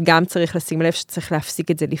טסטוסטרון, אז גם צריך לשים לב שצריך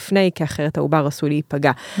להפסיק את זה לפני, כי אחרת העובר עשוי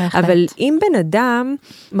להיפגע. בהחלט. אבל אם בן אדם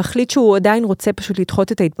מחליט שהוא עדיין רוצה פשוט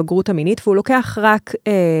לדחות את ההתבגרות המינית, והוא לוקח רק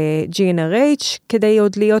GnRH, כדי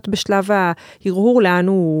עוד להיות בשלב ההרהור לאן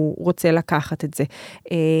הוא רוצה לקחת את זה.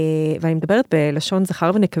 ואני מדברת בלשון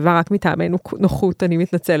זכר ונקבה רק מטעמנו נוחות, אני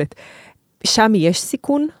מתנצלת. שם יש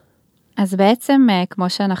סיכון? אז בעצם, כמו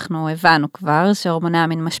שאנחנו הבנו כבר, שהורמוני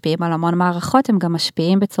המין משפיעים על המון מערכות, הם גם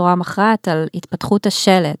משפיעים בצורה מכרעת על התפתחות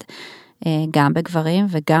השלד, גם בגברים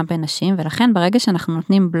וגם בנשים, ולכן ברגע שאנחנו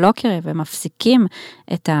נותנים בלוקרים ומפסיקים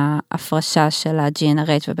את ההפרשה של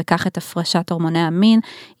ה-GnRH, ובכך את הפרשת הורמוני המין,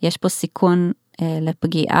 יש פה סיכון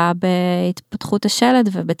לפגיעה בהתפתחות השלד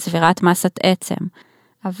ובצבירת מסת עצם.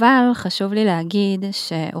 אבל חשוב לי להגיד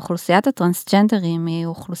שאוכלוסיית הטרנסג'נדרים היא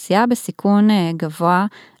אוכלוסייה בסיכון גבוה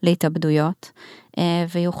להתאבדויות,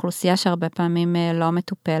 והיא אוכלוסייה שהרבה פעמים לא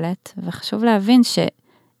מטופלת, וחשוב להבין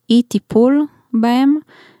שאי טיפול בהם,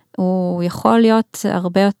 הוא יכול להיות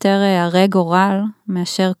הרבה יותר הרי גורל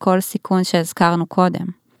מאשר כל סיכון שהזכרנו קודם.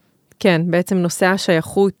 כן, בעצם נושא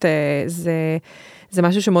השייכות זה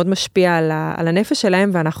משהו שמאוד משפיע על הנפש שלהם,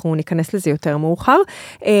 ואנחנו ניכנס לזה יותר מאוחר.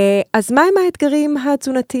 אז מה הם האתגרים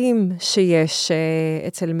התזונתיים שיש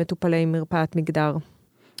אצל מטופלי מרפאת מגדר?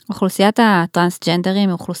 אוכלוסיית הטרנסג'נדרים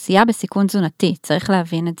היא אוכלוסייה בסיכון תזונתי, צריך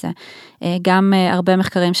להבין את זה. גם הרבה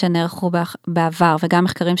מחקרים שנערכו בעבר, וגם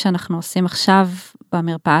מחקרים שאנחנו עושים עכשיו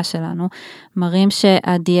במרפאה שלנו, מראים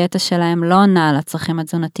שהדיאטה שלהם לא עונה על הצרכים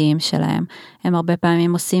התזונתיים שלהם. הם הרבה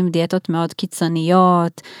פעמים עושים דיאטות מאוד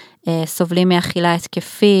קיצוניות, סובלים מאכילה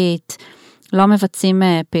התקפית, לא מבצעים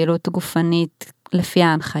פעילות גופנית לפי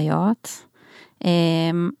ההנחיות.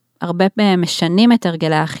 הרבה פעמים משנים את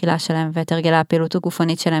הרגלי האכילה שלהם ואת הרגלי הפעילות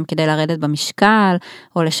הגופנית שלהם כדי לרדת במשקל,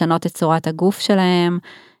 או לשנות את צורת הגוף שלהם.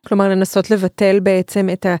 כלומר, לנסות לבטל בעצם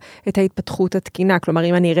את ההתפתחות התקינה. כלומר,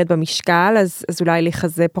 אם אני ארד במשקל, אז אולי לי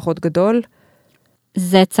חזה פחות גדול?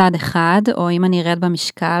 זה צד אחד, או אם אני ארד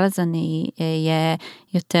במשקל, אז אני אהיה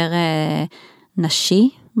יותר נשי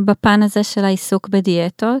בפן הזה של העיסוק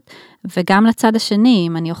בדיאטות, וגם לצד השני,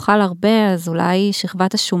 אם אני אוכל הרבה, אז אולי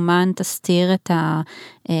שכבת השומן תסתיר את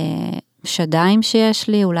השדיים שיש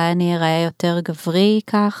לי, אולי אני אראה יותר גברי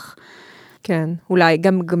כך. כן, אולי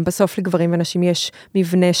גם בסוף לגברים ונשים יש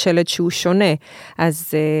מבנה שלד שהוא שונה,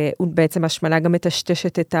 אז הוא בעצם השמנה גם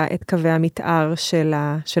מטשטשת את קווי המתאר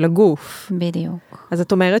של הגוף. בדיוק. אז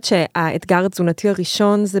את אומרת שהאתגר התזונתי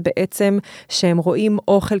הראשון זה בעצם שהם רואים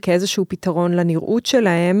אוכל כאיזשהו פתרון לנראות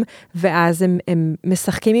שלהם, ואז הם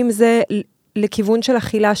משחקים עם זה לכיוון של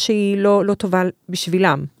אכילה שהיא לא טובה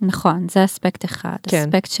בשבילם. נכון, זה אספקט אחד. כן.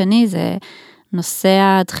 אספקט שני זה נושא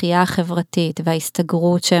הדחייה החברתית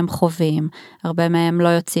וההסתגרות שהם חווים, הרבה מהם לא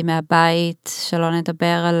יוצאים מהבית, שלא נדבר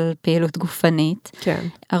על פעילות גופנית. כן.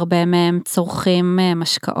 הרבה מהם צורכים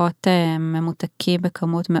משקאות ממותקים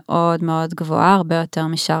בכמות מאוד מאוד גבוהה, הרבה יותר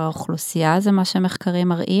משאר האוכלוסייה, זה מה שמחקרים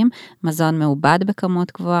מראים. מזון מעובד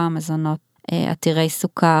בכמות גבוהה, מזונות עתירי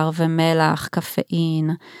סוכר ומלח, קפאין.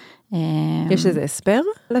 יש איזה הסבר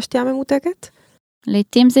לשתייה ממותקת?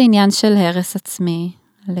 לעתים זה עניין של הרס עצמי,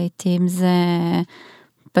 לעתים זה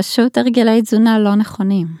פשוט הרגלי תזונה לא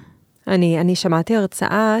נכונים. אני שמעתי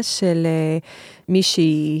הרצאה של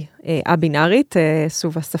מישהי א-בינארית,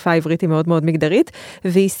 סוב השפה העברית היא מאוד מאוד מגדרית,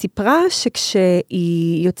 והיא סיפרה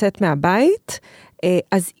שכשהיא יוצאת מהבית,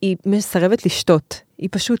 אז היא מסרבת לשתות. היא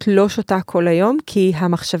פשוט לא שותה כל היום, כי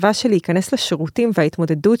המחשבה שלי להיכנס לשירותים,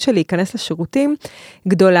 וההתמודדות שלי להיכנס לשירותים,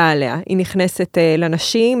 גדולה עליה. היא נכנסת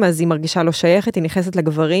לנשים, אז היא מרגישה לא שייכת, היא נכנסת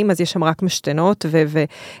לגברים, אז יש שם רק משתנות,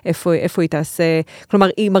 ואיפה היא תעשה... כלומר,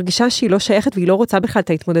 היא מרגישה שהיא לא שייכת, והיא לא רוצה בכלל את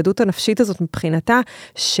ההתמודדות הנפשית הזאת מבחינתה,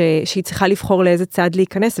 שהיא צריכה לבחור לאיזה צד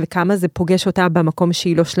להיכנס, וכמה זה פוגש אותה במקום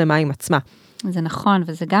שהיא לא שלמה עם עצמה. זה נכון,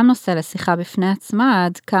 וזה גם נושא לשיחה בפני עצמה,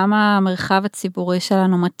 עד כמה המרחב הציבורי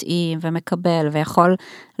שלנו מתאים ומקבל, ויכול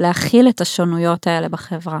להכיל את השונויות האלה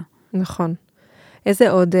בחברה. נכון.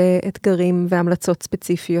 איזה עוד אתגרים והמלצות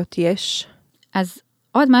ספציפיות יש? אז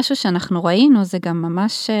עוד משהו שאנחנו ראינו, זה גם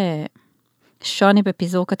ממש שוני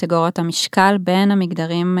בפיזור קטגוריות המשקל בין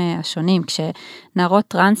המגדרים השונים, כשנערות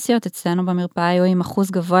טרנסיות אצלנו במרפאה היו עם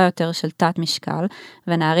אחוז גבוה יותר של תת משקל,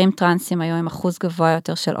 ונערים טרנסים היו עם אחוז גבוה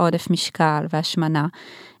יותר של עודף משקל והשמנה,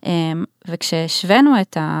 וכשהשווינו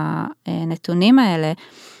את הנתונים האלה,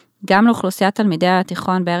 גם לאוכלוסיית תלמידי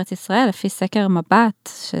התיכון בארץ ישראל, לפי סקר מבט,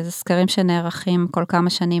 שזה סקרים שנערכים כל כמה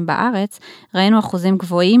שנים בארץ, ראינו אחוזים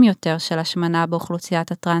גבוהים יותר של השמנה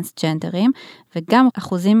באוכלוסיית הטרנסג'נדרים, וגם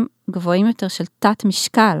אחוזים גבוהים יותר של תת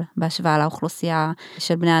משקל, בהשוואה לאוכלוסייה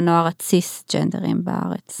של בני הנוער הציס-ג'נדרים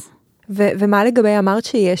בארץ. ומה לגבי, אמרת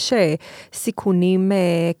שיש סיכונים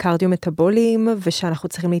קרדיו-מטאבוליים, ושאנחנו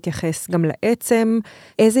צריכים להתייחס גם לעצם,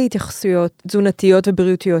 איזה התייחסויות תזונתיות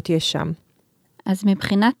ובריאותיות יש שם? אז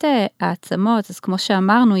מבחינת העצמות, אז כמו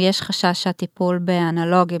שאמרנו, יש חשש שהטיפול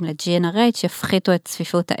באנלוגים ל-GnRH יפחיתו את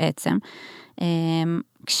צפיפות העצם.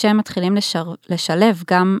 כשמתחילים לשלב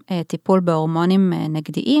גם טיפול בהורמונים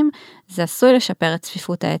נגדיים, זה עשוי לשפר את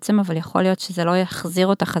צפיפות העצם, אבל יכול להיות שזה לא יחזיר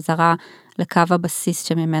אותה חזרה לקו הבסיס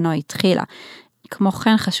שממנו התחילה. כמו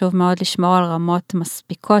כן חשוב מאוד לשמור על רמות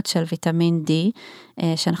מספיקות של ויטמין D,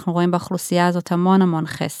 שאנחנו רואים באוכלוסייה הזאת המון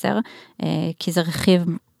חסר, כי זה רכיב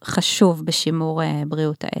חשוב בשימור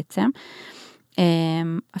בריאות העצם.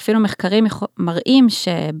 אפילו מחקרים מראים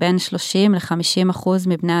שבין 30 ל-50%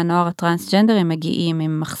 מבני הנוער הטרנסג'נדרים מגיעים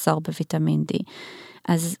עם מחסור בוויטמין D.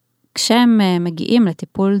 אז כשהם מגיעים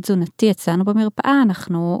לטיפול תזונתי אצלנו במרפאה,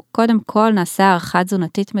 אנחנו קודם כל נעשה הערכה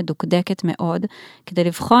תזונתית מדוקדקת מאוד, כדי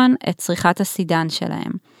לבחון את צריכת הסידן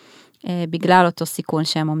שלהם. בגלל אותו סיכון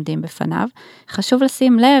שהם עומדים בפניו. חשוב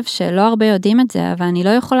לשים לב שלא הרבה יודעים את זה, אבל אני לא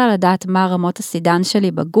יכולה לדעת מה רמות הסידן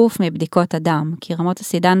שלי בגוף מבדיקות הדם, כי רמות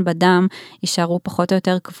הסידן בדם יישארו פחות או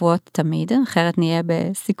יותר קבועות תמיד, אחרת נהיה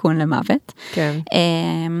בסיכון למוות. כן.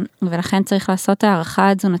 ולכן צריך לעשות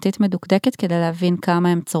הערכה תזונתית מדוקדקת כדי להבין כמה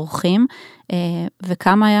הם צורכים,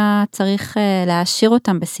 וכמה היה צריך להעשיר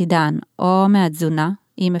אותם בסידן, או מהתזונה,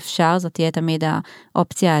 אם אפשר, זאת תהיה תמיד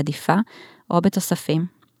האופציה העדיפה, או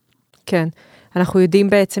בתוספים. כן, אנחנו יודעים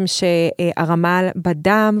בעצם שהרמה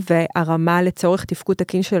בדם והרמה לצורך תפקוד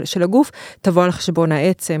תקין של הגוף תבוא על חשבון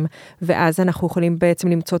העצם, ואז אנחנו יכולים בעצם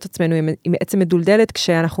למצוא את עצמנו עם עצם מדולדלת,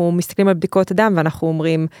 כשאנחנו מסתכלים על בדיקות הדם ואנחנו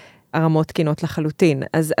אומרים הרמות תקינות לחלוטין.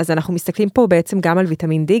 אז אנחנו מסתכלים פה בעצם גם על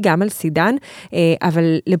ויטמין D, גם על סידן, אבל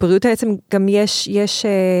לבריאות העצם גם יש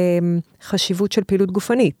חשיבות של פעילות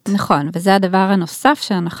גופנית. נכון, וזה הדבר הנוסף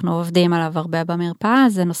שאנחנו עובדים עליו הרבה במרפאה,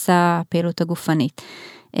 זה נושא הפעילות הגופנית.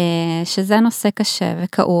 שזה נושא קשה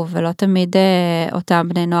וכאוב, ולא תמיד אותם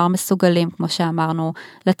בני נוער מסוגלים, כמו שאמרנו,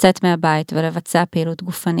 לצאת מהבית ולבצע פעילות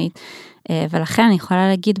גופנית. ולכן אני יכולה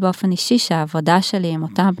להגיד באופן אישי שהעבודה שלי עם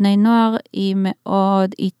אותם בני נוער היא מאוד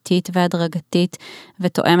איטית והדרגתית,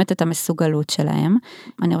 ותואמת את המסוגלות שלהם.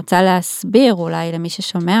 אני רוצה להסביר אולי למי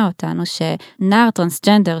ששומע אותנו, שנער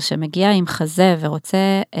טרנסג'נדר שמגיע עם חזה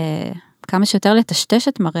ורוצה כמה שיותר לטשטש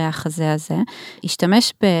את מראה החזה הזה,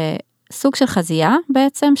 ישתמש סוג של חזייה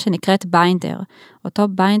בעצם שנקראת ביינדר. אותו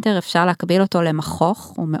ביינדר אפשר להקביל אותו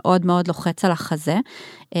למכוך, הוא מאוד מאוד לוחץ על החזה,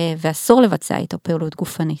 ואסור לבצע איתו פעילות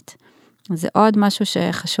גופנית. זה עוד משהו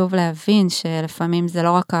שחשוב להבין, שלפעמים זה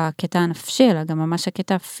לא רק הקטע הנפשי, אלא גם ממש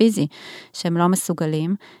הקטע הפיזי, שהם לא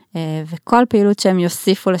מסוגלים, וכל פעילות שהם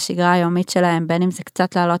יוסיפו לשגרה היומית שלהם, בין אם זה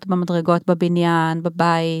קצת לעלות במדרגות בבניין,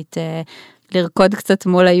 בבית, לרקוד קצת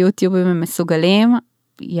מול היוטיוב אם הם מסוגלים,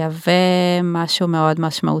 יהווה משהו מאוד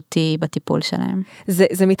משמעותי בטיפול שלהם.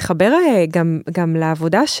 זה מתחבר גם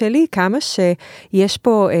לעבודה שלי, כמה שיש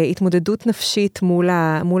פה התמודדות נפשית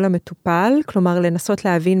מול המטופל, כלומר לנסות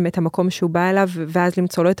להבין את המקום שהוא בא אליו, ואז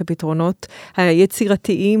למצוא לו את הפתרונות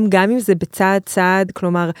היצירתיים, גם אם זה בצעד צעד,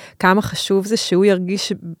 כלומר כמה חשוב זה שהוא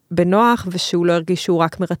ירגיש בנוח, ושהוא לא ירגיש שהוא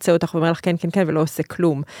רק מרצה אותך, ואומר לך כן, כן, כן, ולא עושה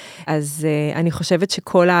כלום. אז אני חושבת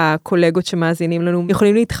שכל הקולגות שמאזינים לנו,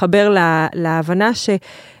 יכולים להתחבר להבנה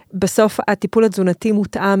בסוף הטיפול התזונתי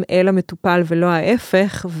מותאם אל המטופל ולא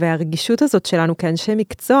ההפך, והרגישות הזאת שלנו כאנשי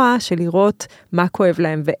מקצוע, של לראות מה כואב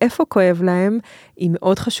להם ואיפה כואב להם, היא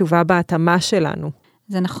מאוד חשובה בהתאמה שלנו.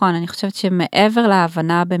 זה נכון, אני חושבת שמעבר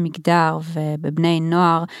להבנה במגדר ובבני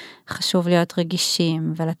נוער, חשוב להיות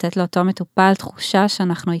רגישים ולתת לאותו מטופל תחושה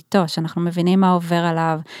שאנחנו איתו, שאנחנו מבינים מה עובר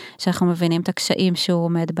עליו, שאנחנו מבינים את הקשיים שהוא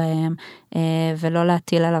עומד בהם, ולא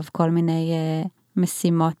להטיל עליו כל מיני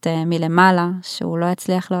משימות מלמעלה, שהוא לא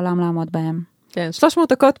יצליח לעולם לעמוד בהם. כן,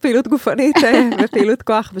 300 דקות פעילות גופנית ופעילות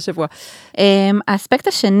כוח בשבוע. האספקט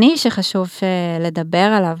השני שחשוב לדבר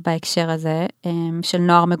עליו בהקשר הזה, של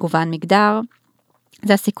נוער מגוון מגדר,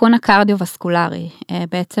 זה הסיכון הקרדיו-וסקולרי.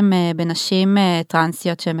 בעצם בנשים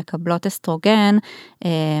טרנסיות שמקבלות אסטרוגן,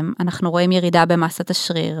 אנחנו רואים ירידה במסת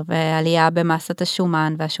השריר, ועלייה במסת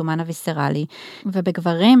השומן והשומן הוויסרלי.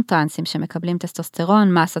 ובגברים טרנסים שמקבלים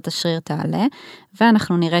טסטוסטרון, מסת השריר תעלה,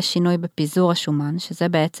 ואנחנו נראה שינוי בפיזור השומן, שזה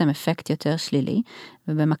בעצם אפקט יותר שלילי.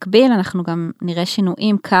 ובמקביל אנחנו גם נראה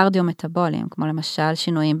שינויים קרדיו-מטאבוליים, כמו למשל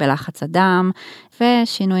שינויים בלחץ הדם,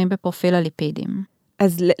 ושינויים בפרופיל הליפידים.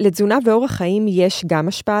 אז לתזונה ואורח חיים יש גם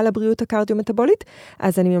השפעה על הבריאות הקרדיו-מטאבולית,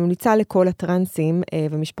 אז אני ממליצה לכל הטרנסים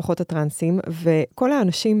ומשפחות הטרנסים, וכל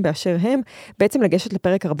האנשים באשר הם, בעצם לגשת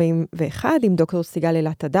לפרק 41 עם דוקטור סיגל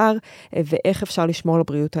אלת הדר, ואיך אפשר לשמור על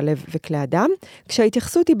בריאות הלב וכלי הדם,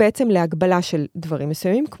 כשההתייחסות היא בעצם להגבלה של דברים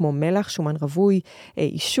מסוימים, כמו מלח, שומן רווי,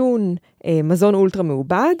 עישון, מזון אולטרה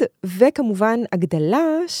מעובד, וכמובן הגדלה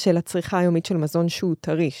של הצריכה היומית של מזון שהוא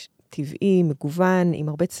טריש, טבעי, מגוון, עם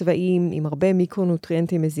הרבה צבעים, עם הרבה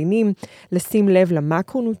מיקרונוטריאנטים מזינים, לשים לב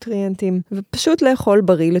למקרונוטריאנטים, ופשוט לאכול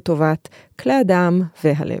בריא לטובת כלי הדם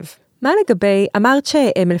והלב. מה לגבי, אמרת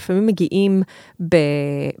שהם לפעמים מגיעים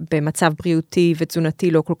במצב בריאותי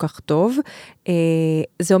ותזונתי לא כל כך טוב,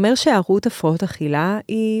 זה אומר שהערות הפרעות אכילה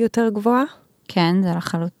היא יותר גבוהה? כן, זה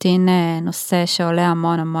לחלוטין נושא שעולה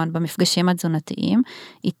המון המון במפגשים התזונתיים,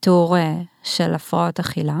 איתור של הפרעות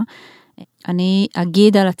אכילה. אני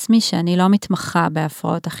אגיד על עצמי שאני לא מתמחה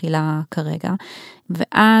בהפרעות אכילה כרגע,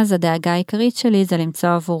 ואז הדאגה העיקרית שלי זה למצוא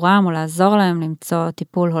עבורם או לעזור להם למצוא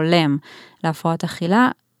טיפול הולם להפרעות אכילה,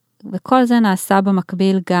 וכל זה נעשה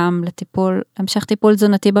במקביל גם המשך טיפול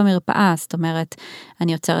תזונתי במרפאה, זאת אומרת,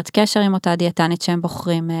 אני יוצרת קשר עם אותה דיאטנית שהם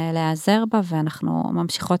בוחרים להיעזר בה, ואנחנו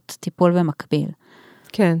ממשיכות טיפול במקביל.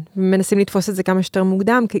 כן, מנסים לתפוס את זה כמה שיותר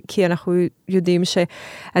מוקדם, כי אנחנו יודעים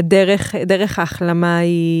שהדרך ההחלמה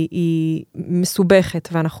היא מסובכת,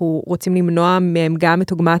 ואנחנו רוצים למנוע מהם גם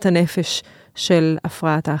את עוגמת הנפש של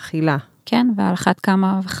הפרעת האכילה. כן, ועל אחת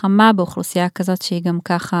כמה וכמה באוכלוסייה כזאת שהיא גם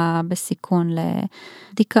ככה בסיכון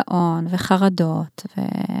לדיכאון וחרדות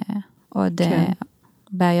ועוד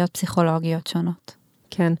בעיות פסיכולוגיות שונות.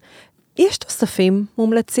 כן. יש תוספים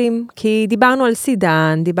מומלצים, כי דיברנו על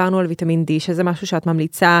סידן, דיברנו על ויטמין D, שזה משהו שאת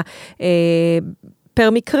ממליצה פר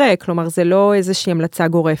מקרה, כלומר זה לא איזושהי המלצה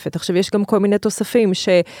גורפת. עכשיו יש גם כל מיני תוספים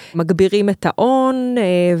שמגבירים את ההון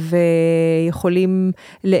ויכולים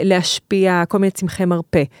להשפיע כל מיני צמחי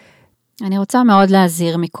מרפא. אני רוצה מאוד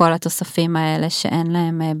להזהיר מכל התוספים האלה שאין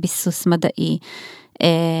להם ביסוס מדעי,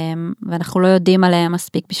 ואנחנו לא יודעים עליהם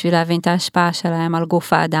מספיק בשביל להבין את ההשפעה שלהם על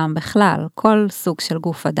גוף האדם בכלל, כל סוג של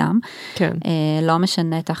גוף אדם, כן. לא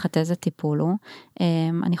משנה תחת איזה טיפול הוא.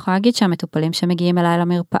 אני יכולה להגיד שהמטופלים שמגיעים אליי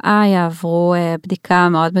למרפאה יעברו בדיקה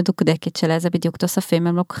מאוד מדוקדקת של איזה בדיוק תוספים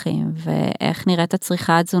הם לוקחים, ואיך נראית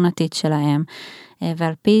הצריכה התזונתית שלהם,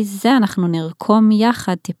 ועל פי זה אנחנו נרקום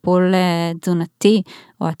יחד טיפול תזונתי,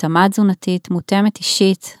 או התאמה תזונתית מותאמת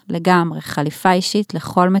אישית לגמרי, חליפה אישית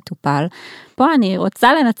לכל מטופל. פה אני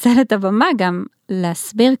רוצה לנצל את הבמה גם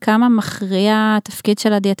להסביר כמה מכריע התפקיד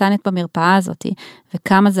של הדיאטנית במרפאה הזאת,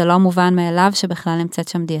 וכמה זה לא מובן מאליו שבכלל נמצאת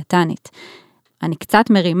שם דיאטנית. אני קצת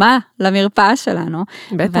מרימה למרפאה שלנו,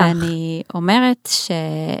 בטח. ואני אומרת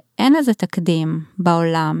שאין איזה תקדים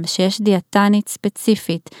בעולם, שיש דיאטנית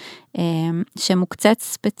ספציפית, שמוקצת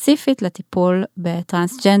ספציפית לטיפול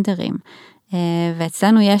בטרנסג'נדרים.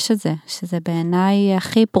 ואצלנו יש את זה, שזה בעיניי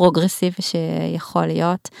הכי פרוגרסיבי שיכול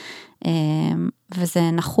להיות, וזה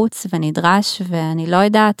נחוץ ונדרש, ואני לא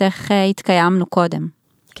יודעת איך התקיימנו קודם.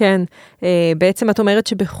 כן, בעצם את אומרת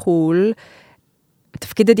שבחול,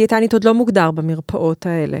 התפקיד הדיאטנית עוד לא מוגדר במרפאות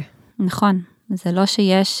האלה. נכון. זה לא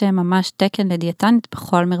שיש ממש תקן לדיאטנית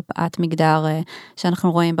בכל מרפאת מגדר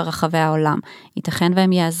שאנחנו רואים ברחבי העולם. ייתכן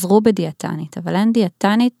והם יעזרו בדיאטנית, אבל אין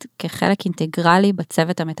דיאטנית כחלק אינטגרלי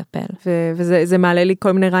בצוות המטפל. וזה מעלה לי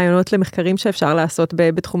כל מיני רעיונות למחקרים שאפשר לעשות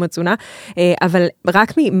בתחום התזונה, אבל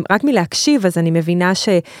רק מלהקשיב, אז אני מבינה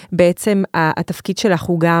שבעצם התפקיד שלך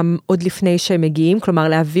הוא גם עוד לפני שהם מגיעים, כלומר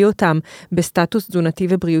להביא אותם בסטטוס תזונתי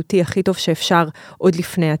ובריאותי הכי טוב שאפשר עוד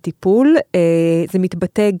לפני הטיפול. זה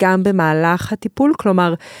מתבטא גם במהלך הטיפול,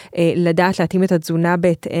 כלומר, לדעת להתאים את התזונה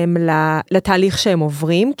בהתאם לתהליך שהם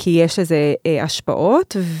עוברים, כי יש לזה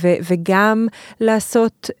השפעות, וגם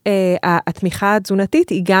לעשות, התמיכה התזונתית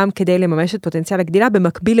היא גם כדי לממש את פוטנציאל הגדילה,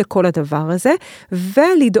 במקביל לכל הדבר הזה,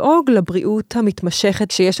 ולדאוג לבריאות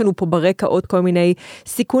המתמשכת, שיש לנו פה ברקע עוד כל מיני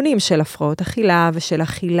סיכונים של הפרעות אכילה, ושל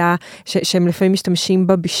אכילה, שהם לפעמים משתמשים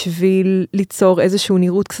בה בשביל ליצור איזשהו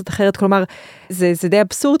נראות קצת אחרת, כלומר, זה די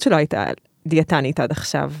אבסורד שלא הייתה דיאטנית עד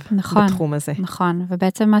עכשיו, נכון, בתחום הזה. נכון,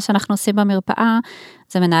 ובעצם מה שאנחנו עושים במרפאה,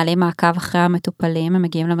 זה מנהלים מעקב אחרי המטופלים, הם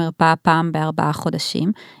מגיעים למרפאה פעם ב4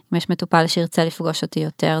 חודשים, אם יש מטופל שירצה לפגוש אותי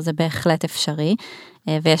יותר, זה בהחלט אפשרי,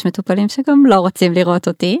 ויש מטופלים שגם לא רוצים לראות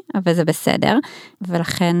אותי, אבל זה בסדר,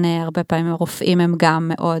 ולכן הרבה פעמים הרופאים הם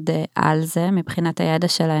גם מאוד על זה, מבחינת הידע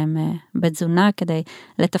שלהם בתזונה, כדי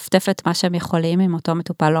לטפטף את מה שהם יכולים, אם אותו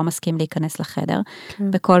מטופל לא מסכים להיכנס לחדר.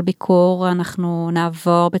 בכל ביקור אנחנו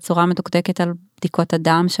נעבור בצורה מדוקדקת על בדיקות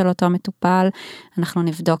הדם של אותו מטופל, אנחנו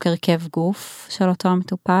נבדוק הרכב גוף של אותו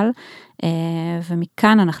המטופל,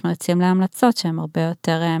 ומכאן אנחנו יוצאים להמלצות שהן הרבה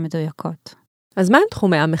יותר מדויקות. אז מה הם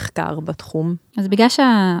תחומי המחקר בתחום? אז בגלל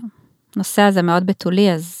שהנושא הזה מאוד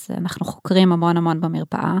בתולי, אז אנחנו חוקרים המון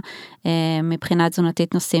במרפאה, מבחינה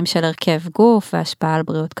תזונתית נושאים של הרכב גוף, והשפעה על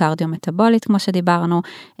בריאות קרדיו-מטאבולית, כמו שדיברנו,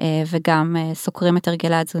 וגם סוקרים את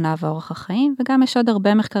הרגלי התזונה ואורח החיים, וגם יש עוד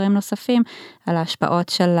הרבה מחקרים נוספים על ההשפעות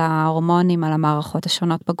של ההורמונים, על המערכות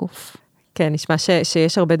השונות בגוף. כן, נשמע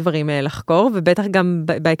שיש הרבה דברים לחקור, ובטח גם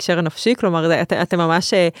בהקשר הנפשי, כלומר, אתם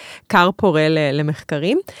ממש קר פורה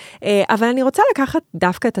למחקרים, אבל אני רוצה לקחת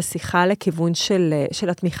דווקא את השיחה לכיוון של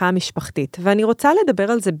התמיכה המשפחתית, ואני רוצה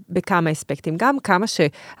לדבר על זה בכמה אספקטים, גם כמה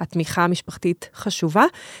שהתמיכה המשפחתית חשובה,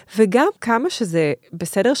 וגם כמה שזה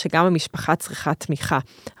בסדר שגם המשפחה צריכה תמיכה.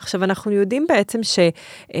 עכשיו, אנחנו יודעים בעצם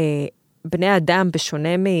שבני אדם, בשונה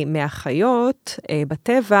מהחיות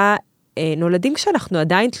בטבע, נולדים כשאנחנו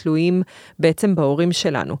עדיין תלויים בעצם בהורים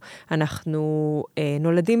שלנו. אנחנו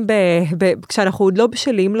נולדים כשאנחנו עוד לא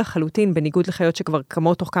בשלים לחלוטין, בניגוד לחיות שכבר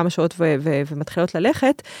קמות תוך כמה שעות ומתחילות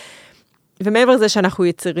ללכת, ומעבר לזה שאנחנו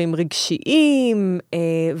יצרים רגשיים,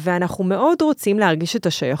 ואנחנו מאוד רוצים להרגיש את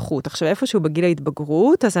השייכות. עכשיו, איפשהו בגיל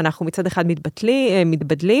ההתבגרות, אז אנחנו מצד אחד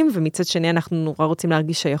מתבדלים, ומצד שני אנחנו נורא רוצים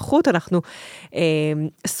להרגיש שייכות, אנחנו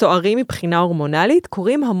סוערים מבחינה הורמונלית,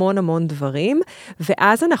 קוראים המון דברים,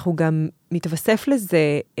 ואז אנחנו גם מתווסף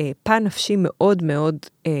לזה פן נפשי מאוד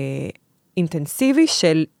אינטנסיבי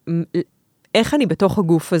של איך אני בתוך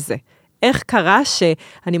הגוף הזה. איך קרה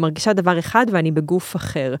שאני מרגישה דבר אחד ואני בגוף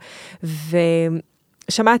אחר.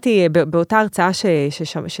 ושמעתי באותה הרצאה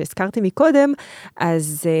שהזכרתי מקודם,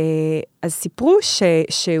 אז סיפרו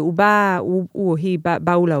שהוא בא, הוא או היא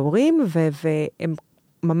באו להורים, והם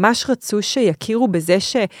ממש רצו שיכירו בזה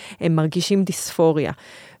שהם מרגישים דיספוריה.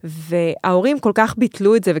 וההורים כל כך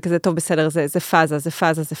ביטלו את זה, וכזה טוב בסדר, זה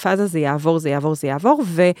פאזה, זה יעבור,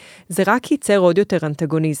 וזה רק ייצר עוד יותר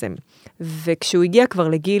אנטגוניזם. וכשהוא הגיע כבר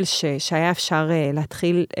לגיל שהיה אפשר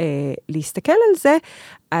להתחיל להסתכל על זה,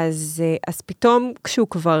 אז פתאום כשהוא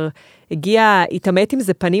כבר התאמת עם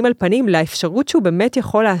זה פנים על פנים, לאפשרות שהוא באמת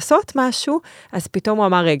יכול לעשות משהו, אז פתאום הוא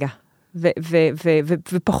אמר רגע,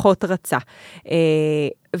 ופחות רצה.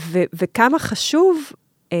 וכמה חשוב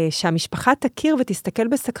שהמשפחה תכיר ותסתכל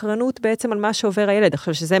בסקרנות בעצם על מה שעובר הילד.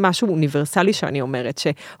 עכשיו שזה משהו אוניברסלי שאני אומרת,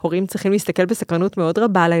 שהורים צריכים להסתכל בסקרנות מאוד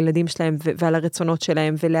רבה על הילדים שלהם ועל הרצונות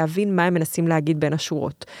שלהם, ולהבין מה הם מנסים להגיד בין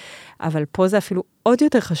השורות. אבל פה זה אפילו עוד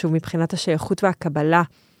יותר חשוב מבחינת השייכות והקבלה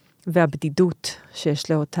והבדידות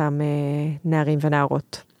שיש לאותם נערים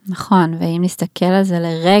ונערות. נכון, ואם נסתכל על זה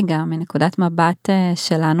לרגע, מנקודת מבט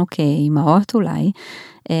שלנו כאימהות אולי,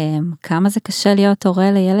 כמה זה קשה להיות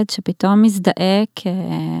הורה לילד שפתאום מזדהה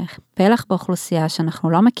כפלח באוכלוסייה שאנחנו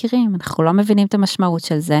לא מכירים, אנחנו לא מבינים את המשמעות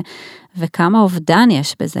של זה, וכמה אובדן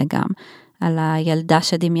יש בזה גם, על הילדה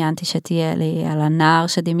שדמיינתי שתהיה לי, על הנער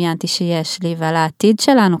שדמיינתי שיש לי, ועל העתיד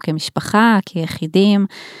שלנו כמשפחה, כיחידים,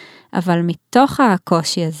 אבל מתוך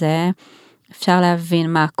הקושי הזה, אפשר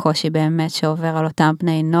להבין מה הקושי באמת שעובר על אותם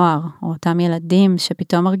בני נוער, או אותם ילדים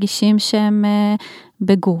שפתאום מרגישים שהם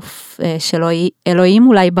בגוף, שאלוהים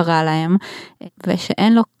אולי ברא להם,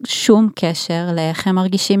 ושאין לו שום קשר לאיך הם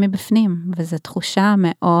מרגישים מבפנים, וזו תחושה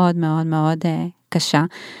מאוד מאוד מאוד קשה.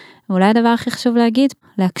 ואולי הדבר הכי חשוב להגיד,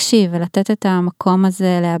 להקשיב ולתת את המקום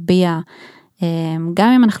הזה להביע, גם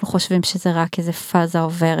אם אנחנו חושבים שזה רק איזה פאזה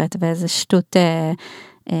עוברת, ואיזה שטות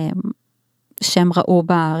שהם ראו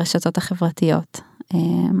ברשתות החברתיות.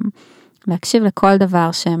 להקשיב לכל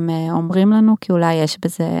דבר שהם אומרים לנו, כי אולי יש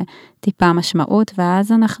בזה טיפה משמעות,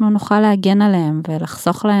 ואז אנחנו נוכל להגן עליהם,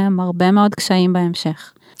 ולחסוך להם הרבה מאוד קשיים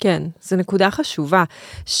בהמשך. כן, זו נקודה חשובה,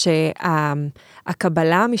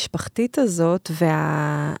 שהקבלה המשפחתית הזאת,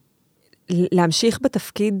 להמשיך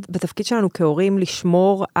בתפקיד שלנו כהורים,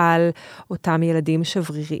 לשמור על אותם ילדים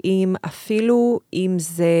שבריריים, אפילו אם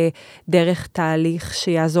זה דרך תהליך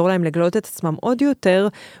שיעזור להם לגלות את עצמם עוד יותר,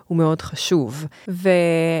 הוא מאוד חשוב.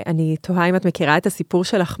 ואני תוהה אם את מכירה את הסיפור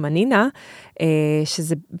של לחמנינה,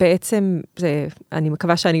 שזה בעצם, אני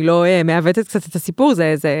מקווה שאני לא מעוותת קצת את הסיפור,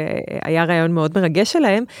 זה היה רעיון מאוד מרגש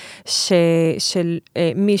שלהם, של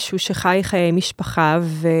מישהו שחי חיי משפחה,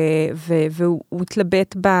 והוא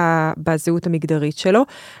התלבט בזהות המגדרית שלו,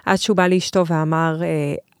 עד שהוא בא לאשתו ואמר,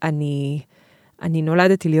 אני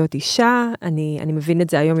נולדתי להיות אישה, אני מבין את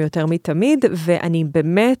זה היום יותר מתמיד, ואני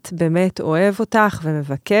באמת, באמת אוהב אותך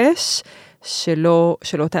ומבקש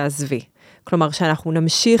שלא תעזבי. כלומר, שאנחנו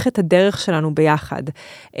נמשיך את הדרך שלנו ביחד.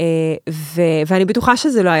 ואני בטוחה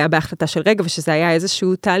שזה לא היה בהחלטה של רגע, ושזה היה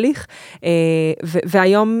איזשהו תהליך,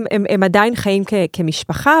 והיום הם עדיין חיים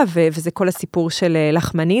כמשפחה, וזה כל הסיפור של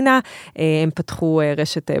לחמנינה, הם פתחו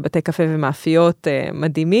רשת בתי קפה ומאפיות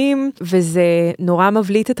מדהימים, וזה נורא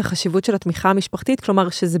מבליט את החשיבות של התמיכה המשפחתית, כלומר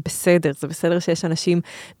שזה בסדר, זה בסדר שיש אנשים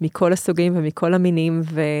מכל הסוגים ומכל המינים,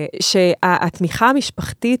 ושהתמיכה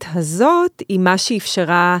המשפחתית הזאת היא מה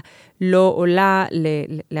שאפשרה לא עולה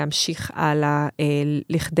להמשיך הלאה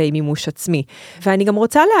לכדי מימוש עצמי. ואני גם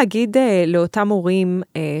רוצה להגיד לאותם הורים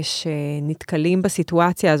שנתקלים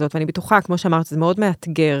בסיטואציה הזאת, ואני בטוחה, כמו שאמרת, זה מאוד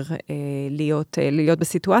מאתגר להיות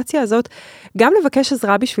בסיטואציה הזאת, גם לבקש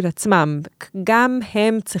עזרה בשביל עצמם. גם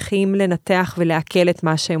הם צריכים לנתח ולהקל את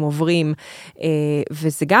מה שהם עוברים,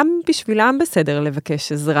 וזה גם בשבילם בסדר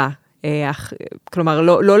לבקש עזרה. כלומר,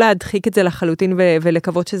 לא להדחיק את זה לחלוטין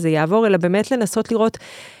ולקוות שזה יעבור, אלא באמת לנסות לראות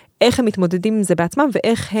איך הם מתמודדים עם זה בעצמם,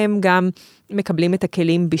 ואיך הם גם מקבלים את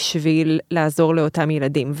הכלים בשביל לעזור לאותם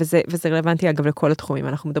ילדים. וזה רלוונטי אגב לכל התחומים.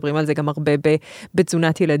 אנחנו מדברים על זה גם הרבה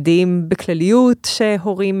בתזונת ילדים, בכלליות,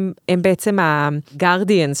 שהורים הם בעצם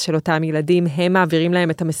הגארדיאנס של אותם ילדים, הם מעבירים להם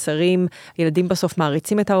את המסרים, ילדים בסוף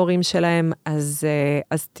מעריצים את ההורים שלהם, אז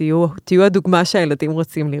תהיו הדוגמה שהילדים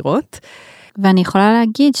רוצים לראות. ואני יכולה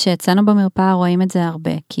להגיד שאצלנו במרפאה רואים את זה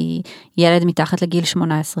הרבה, כי ילד מתחת לגיל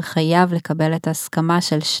 18 חייב לקבל את ההסכמה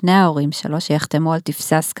של שני ההורים שלו, שיחתמו על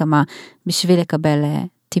תפסי הסכמה בשביל לקבל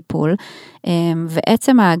טיפול,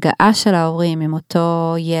 ועצם ההגעה של ההורים עם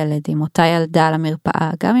אותו ילד, עם אותה ילדה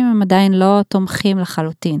למרפאה, גם אם הם עדיין לא תומכים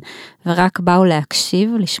לחלוטין, ורק באו להקשיב,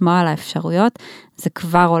 לשמוע על האפשרויות, זה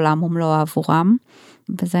כבר עולם ומלואו עבורם,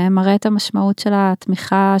 וזה מראה את המשמעות של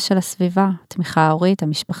התמיכה של הסביבה, התמיכה ההורית,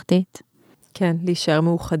 המשפחתית. כן, להישאר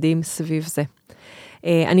מאוחדים סביב זה.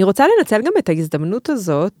 אני רוצה לנצל גם את ההזדמנות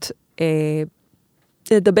הזאת,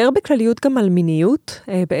 לדבר בכלליות גם על מיניות.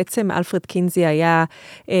 בעצם אלפרד קינזי היה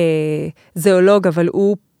זואולוג, אבל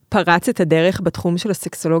הוא פרץ את הדרך בתחום של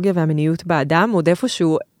הסקסולוגיה והמיניות באדם, עוד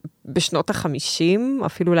איפשהו בשנות ה-50,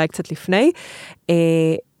 אפילו אולי קצת לפני,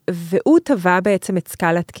 והוא טבע בעצם את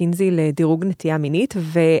סקלת קינזי לדירוג נטייה מינית,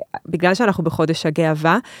 ובגלל שאנחנו בחודש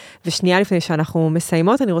הגאווה, ושנייה לפני שאנחנו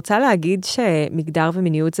מסיימות, אני רוצה להגיד שמגדר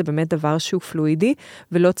ומיניות זה באמת דבר שהוא פלואידי,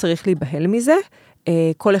 ולא צריך להיבהל מזה.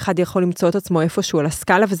 כל אחד יכול למצוא את עצמו איפשהו על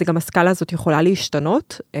הסקאלה, וזה גם הסקאלה הזאת יכולה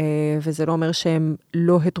להשתנות, וזה לא אומר שהם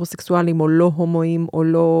לא הטרוסקסואלים, או לא הומואים, או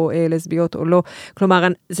לא לסביות, או לא, כלומר,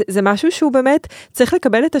 זה משהו שהוא באמת צריך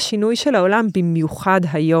לקבל את השינוי של העולם, במיוחד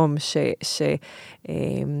היום,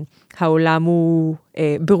 העולם הוא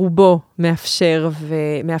ברובו מאפשר,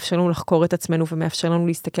 ומאפשר לנו לחקור את עצמנו, ומאפשר לנו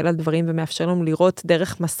להסתכל על דברים, ומאפשר לנו לראות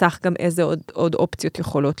דרך מסך גם איזה עוד אופציות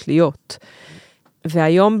יכולות להיות.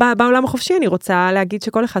 והיום בעולם החופשי אני רוצה להגיד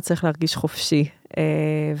שכל אחד צריך להרגיש חופשי,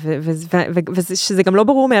 ושזה גם לא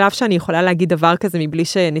ברור מאליו שאני יכולה להגיד דבר כזה מבלי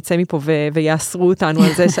שנצא מפה ויאסרו אותנו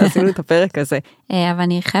על זה שעשינו את הפרק הזה. אבל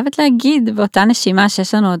אני חייבת להגיד באותה נשימה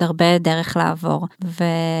שיש לנו עוד הרבה דרך לעבור,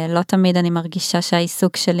 ולא תמיד אני מרגישה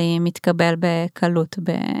שהעיסוק שלי מתקבל בקלות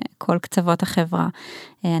בכל קצוות החברה.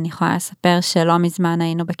 אני יכולה לספר שלא מזמן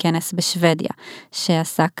היינו בכנס בשוודיה,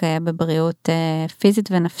 שעסק בבריאות פיזית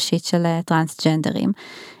ונפשית של טרנסג'נדרים,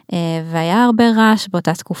 והיה הרבה רעש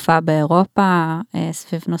באותה תקופה באירופה,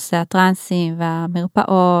 סביב נושא הטרנסים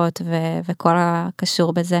והמרפאות וכל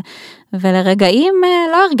הקשור בזה, ולרגעים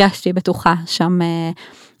לא הרגשתי בטוחה שם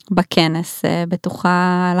בכנס,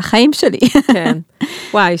 בטוחה לחיים שלי. כן,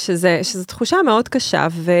 וואי, שזו תחושה מאוד קשה,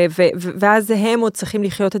 ואז הם עוד צריכים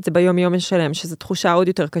לחיות את זה ביום יום שלהם, שזו תחושה עוד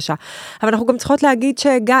יותר קשה. אבל אנחנו גם צריכות להגיד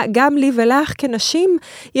שגם לי ולך כנשים,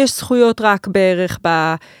 יש זכויות רק בערך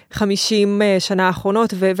ב-50 שנה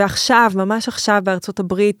האחרונות, ועכשיו, ממש עכשיו בארצות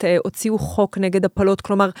הברית, הוציאו חוק נגד הפלות,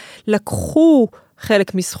 כלומר, לקחו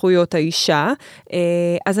חלק מזכויות האישה,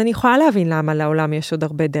 אז אני יכולה להבין למה לעולם יש עוד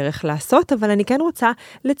הרבה דרך לעשות, אבל אני כן רוצה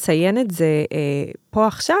לציין את זה פה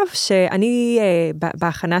עכשיו, שאני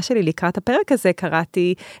בהכנה שלי לקראת הפרק הזה,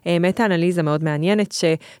 קראתי מטה-אנליזה מאוד מעניינת,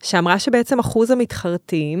 שאמרה שבעצם אחוז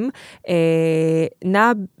המתחרטים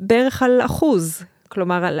נע בערך על אחוז,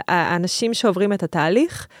 כלומר, האנשים שעוברים את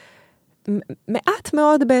התהליך, מעט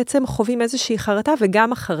מאוד בעצם חווים איזושהי חרטה,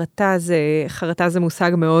 וגם חרטה זה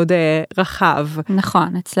מושג מאוד רחב.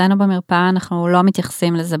 נכון, אצלנו במרפאה אנחנו לא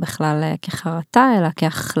מתייחסים לזה בכלל כחרטה, אלא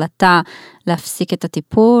כהחלטה להפסיק את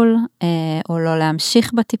הטיפול, או לא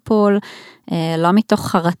להמשיך בטיפול, לא מתוך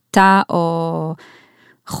חרטה או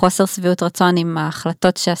חוסר שביעות רצון עם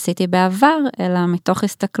ההחלטות שעשיתי בעבר, אלא מתוך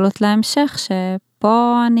הסתכלות להמשך,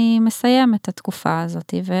 פה אני מסיים את התקופה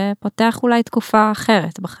הזאת, ופותח אולי תקופה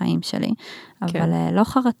אחרת בחיים שלי. אבל לא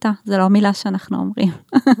חרטה, זה לא מילה שאנחנו אומרים.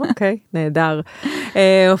 אוקיי, נהדר.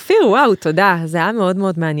 אופיר, וואו, תודה. זה היה מאוד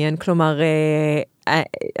מאוד מעניין. כלומר,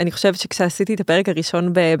 אני חושבת שכשעשיתי את הפרק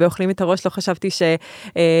הראשון באוכלים את הראש, לא חשבתי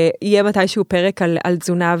שיהיה מתישהו פרק על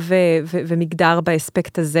תזונה ומגדר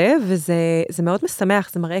באספקט הזה, וזה מאוד משמח,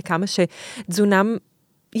 זה מראה כמה שתזונה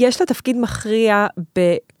יש לה תפקיד מכריע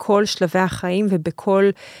בכל שלבי החיים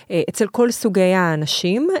אצל כל סוגי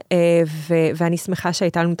האנשים, ואני שמחה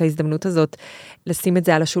שהייתה לנו את ההזדמנות הזאת לשים את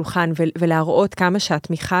זה על השולחן ולהראות כמה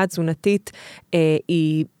שהתמיכה התזונתית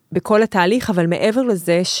היא בכל התהליך, אבל מעבר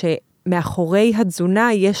לזה מאחורי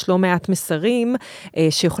התזונה יש לא מעט מסרים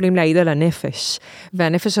שיכולים להעיד על הנפש.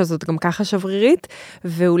 והנפש הזאת גם ככה שברירית,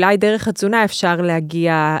 ואולי דרך התזונה אפשר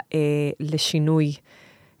להגיע לשינוי.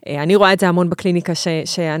 אני רואה את זה המון בקליניקה,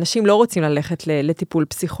 שאנשים לא רוצים ללכת לטיפול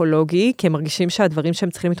פסיכולוגי, כי הם מרגישים שהדברים שהם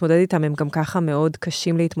צריכים להתמודד איתם, הם גם ככה מאוד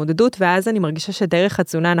קשים להתמודדות, ואז אני מרגישה שדרך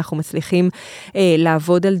התזונה אנחנו מצליחים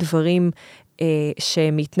לעבוד על דברים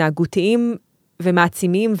שהם התנהגותיים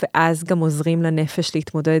ומעצימים, ואז גם עוזרים לנפש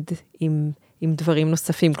להתמודד עם דברים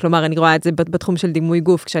נוספים. כלומר, אני רואה את זה בתחום של דימוי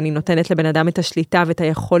גוף, כשאני נותנת לבן אדם את השליטה ואת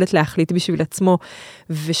היכולת להחליט בשביל עצמו,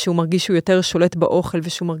 ושהוא מרגיש שהוא יותר שולט באוכל,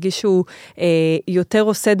 ושהוא מרגיש שהוא יותר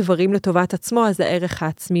עושה דברים לטובת עצמו, אז הערך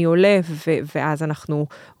העצמי עולה, ואז אנחנו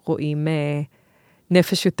רואים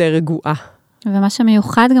נפש יותר רגועה. ומה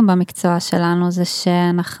שמיוחד גם במקצוע שלנו, זה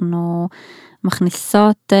שאנחנו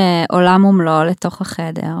מכניסות עולם ומלוא לתוך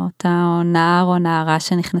החדר, אותה נער או נערה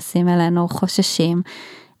שנכנסים אלינו חוששים,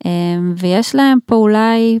 ויש להם פה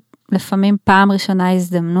אולי לפעמים פעם ראשונה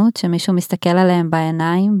הזדמנות שמישהו מסתכל עליהם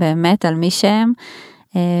בעיניים, באמת על מי שהם,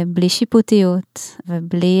 בלי שיפוטיות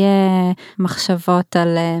ובלי מחשבות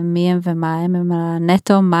על מי הם ומה הם, הם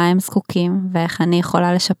נטו מה הם זקוקים ואיך אני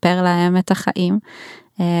יכולה לשפר להם את החיים,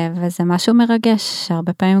 וזה משהו מרגש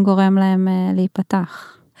שהרבה פעמים גורם להם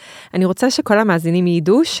להיפתח. אני רוצה שכל המאזינים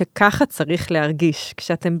ידעו שככה צריך להרגיש.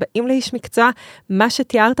 כשאתם באים לאיש מקצוע, מה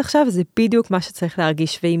שתיארת עכשיו זה בדיוק מה שצריך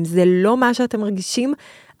להרגיש, ואם זה לא מה שאתם מרגישים,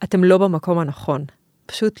 אתם לא במקום הנכון.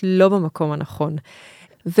 פשוט לא במקום הנכון.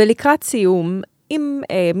 ולקראת סיום, אם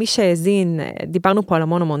מי שהאזין, דיברנו פה על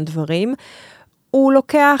המון דברים, הוא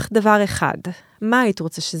לוקח דבר אחד. מה היית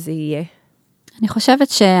רוצה שזה יהיה? אני חושבת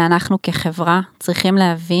שאנחנו כחברה צריכים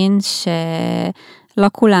להבין שלא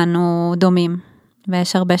כולנו דומים.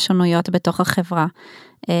 ויש הרבה שונויות בתוך החברה,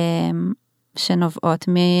 שנובעות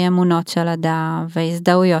מאמונות של אדם,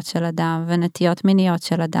 והזדהויות של אדם, ונטיות מיניות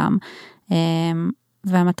של אדם.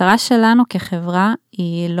 והמטרה שלנו כחברה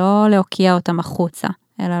היא לא להוקיע אותם החוצה,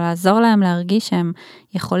 אלא לעזור להם להרגיש שהם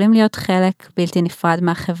יכולים להיות חלק בלתי נפרד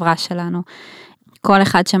מהחברה שלנו. כל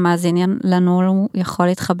אחד שמאזין לנו יכול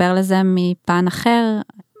להתחבר לזה מפן אחר,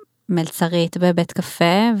 מלצרית בבית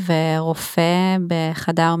קפה ורופא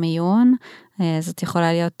בחדר מיון, זאת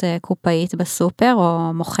יכולה להיות קופאית בסופר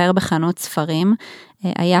או מוכר בחנות ספרים.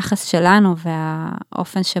 היחס שלנו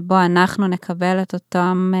והאופן שבו אנחנו נקבל את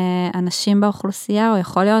אותם אנשים באוכלוסייה, הוא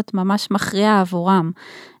יכול להיות ממש מכריע עבורם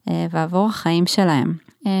ועבור החיים שלהם.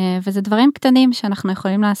 וזה דברים קטנים שאנחנו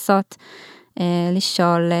יכולים לעשות,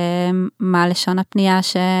 לשאול מה לשון הפנייה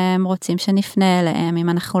שהם רוצים שנפנה אליהם, אם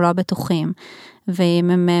אנחנו לא בטוחים. ואם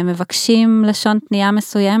הם מבקשים לשון פנייה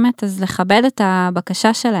מסוימת, אז לכבד את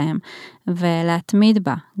הבקשה שלהם, ולהתמיד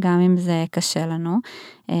בה, גם אם זה קשה לנו.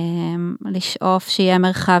 לשאוף שיהיה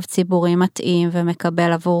מרחב ציבורי מתאים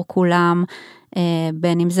ומקבל עבור כולם,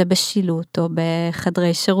 בין אם זה בשילוט או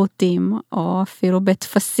בחדרי שירותים, או אפילו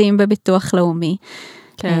בתפסים בביטוח לאומי.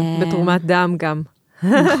 כן, בתרומת דם גם.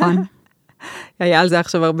 נכון. היה על זה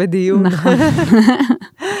עכשיו הרבה דיון. נכון.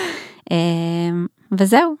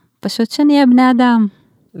 וזהו, פשוט שנהיה בני אדם.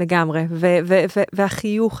 לגמרי,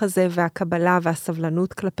 והחיוך הזה, והקבלה,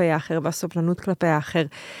 והסבלנות כלפי האחר, והסובלנות כלפי האחר,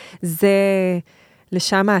 זה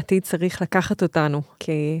לשם העתיד צריך לקחת אותנו,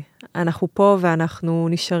 כי אנחנו פה ואנחנו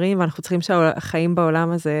נשארים, ואנחנו צריכים שהחיים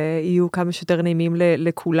בעולם הזה יהיו כמה שיותר נעימים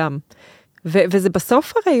לכולם. וזה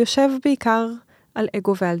בסוף הרי יושב בעיקר על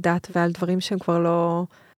אגו ועל דת, ועל דברים שהם כבר לא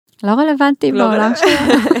רלוונטי בעולם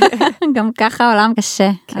שלנו. גם ככה העולם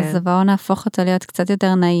קשה, אז בואו נהפוך אותו להיות קצת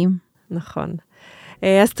יותר נעים. נכון.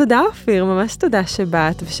 אז תודה אופיר, ממש תודה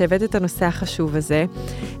שבאת ושהבאת את הנושא החשוב הזה.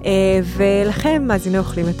 ולכם, מאזיני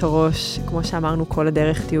אוכלים את הראש, כמו שאמרנו כל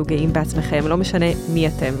הדרך, תהיו גאים בעצמכם, לא משנה מי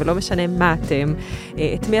אתם ולא משנה מה אתם,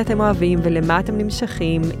 את מי אתם אוהבים ולמה אתם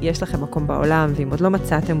נמשכים, יש לכם מקום בעולם, ואם עוד לא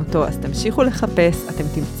מצאתם אותו, אז תמשיכו לחפש, אתם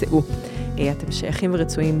תמצאו. אתם שייכים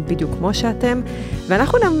ורצויים בדיוק כמו שאתם,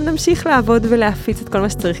 ואנחנו נמשיך לעבוד ולהפיץ את כל מה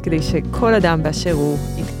שצריך כדי שכל אדם באשר הוא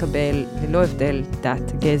יתקבל ללא הבדל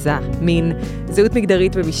דת, גזע, מין, זהות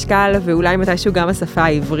מגדרית ומשקל, ואולי מתישהו גם השפה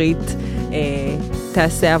העברית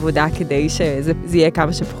תעשה עבודה כדי שזה יהיה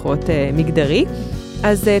כמה שפחות מגדרי.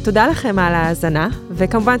 אז תודה לכם על ההאזנה,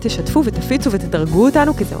 וכמובן תשתפו ותפיצו ותדרגו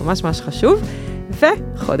אותנו, כי זה ממש ממש חשוב,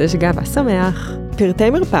 וחודש גאווה שמח. פרטי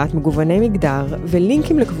מרפאת מגווני מגדר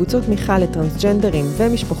ולינקים לקבוצות תמיכה לטרנסג'נדרים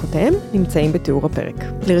ומשפחותיהם נמצאים בתיאור הפרק.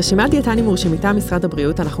 לרשימת דיאטנים מורשים מטעם משרד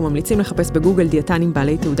הבריאות אנחנו ממליצים לחפש בגוגל דיאטנים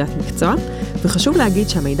בעלי תעודת מקצוע, וחשוב להגיד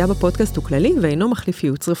שהמידע בפודקאסט הוא כללי ואינו מחליף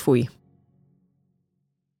ייעוץ רפואי.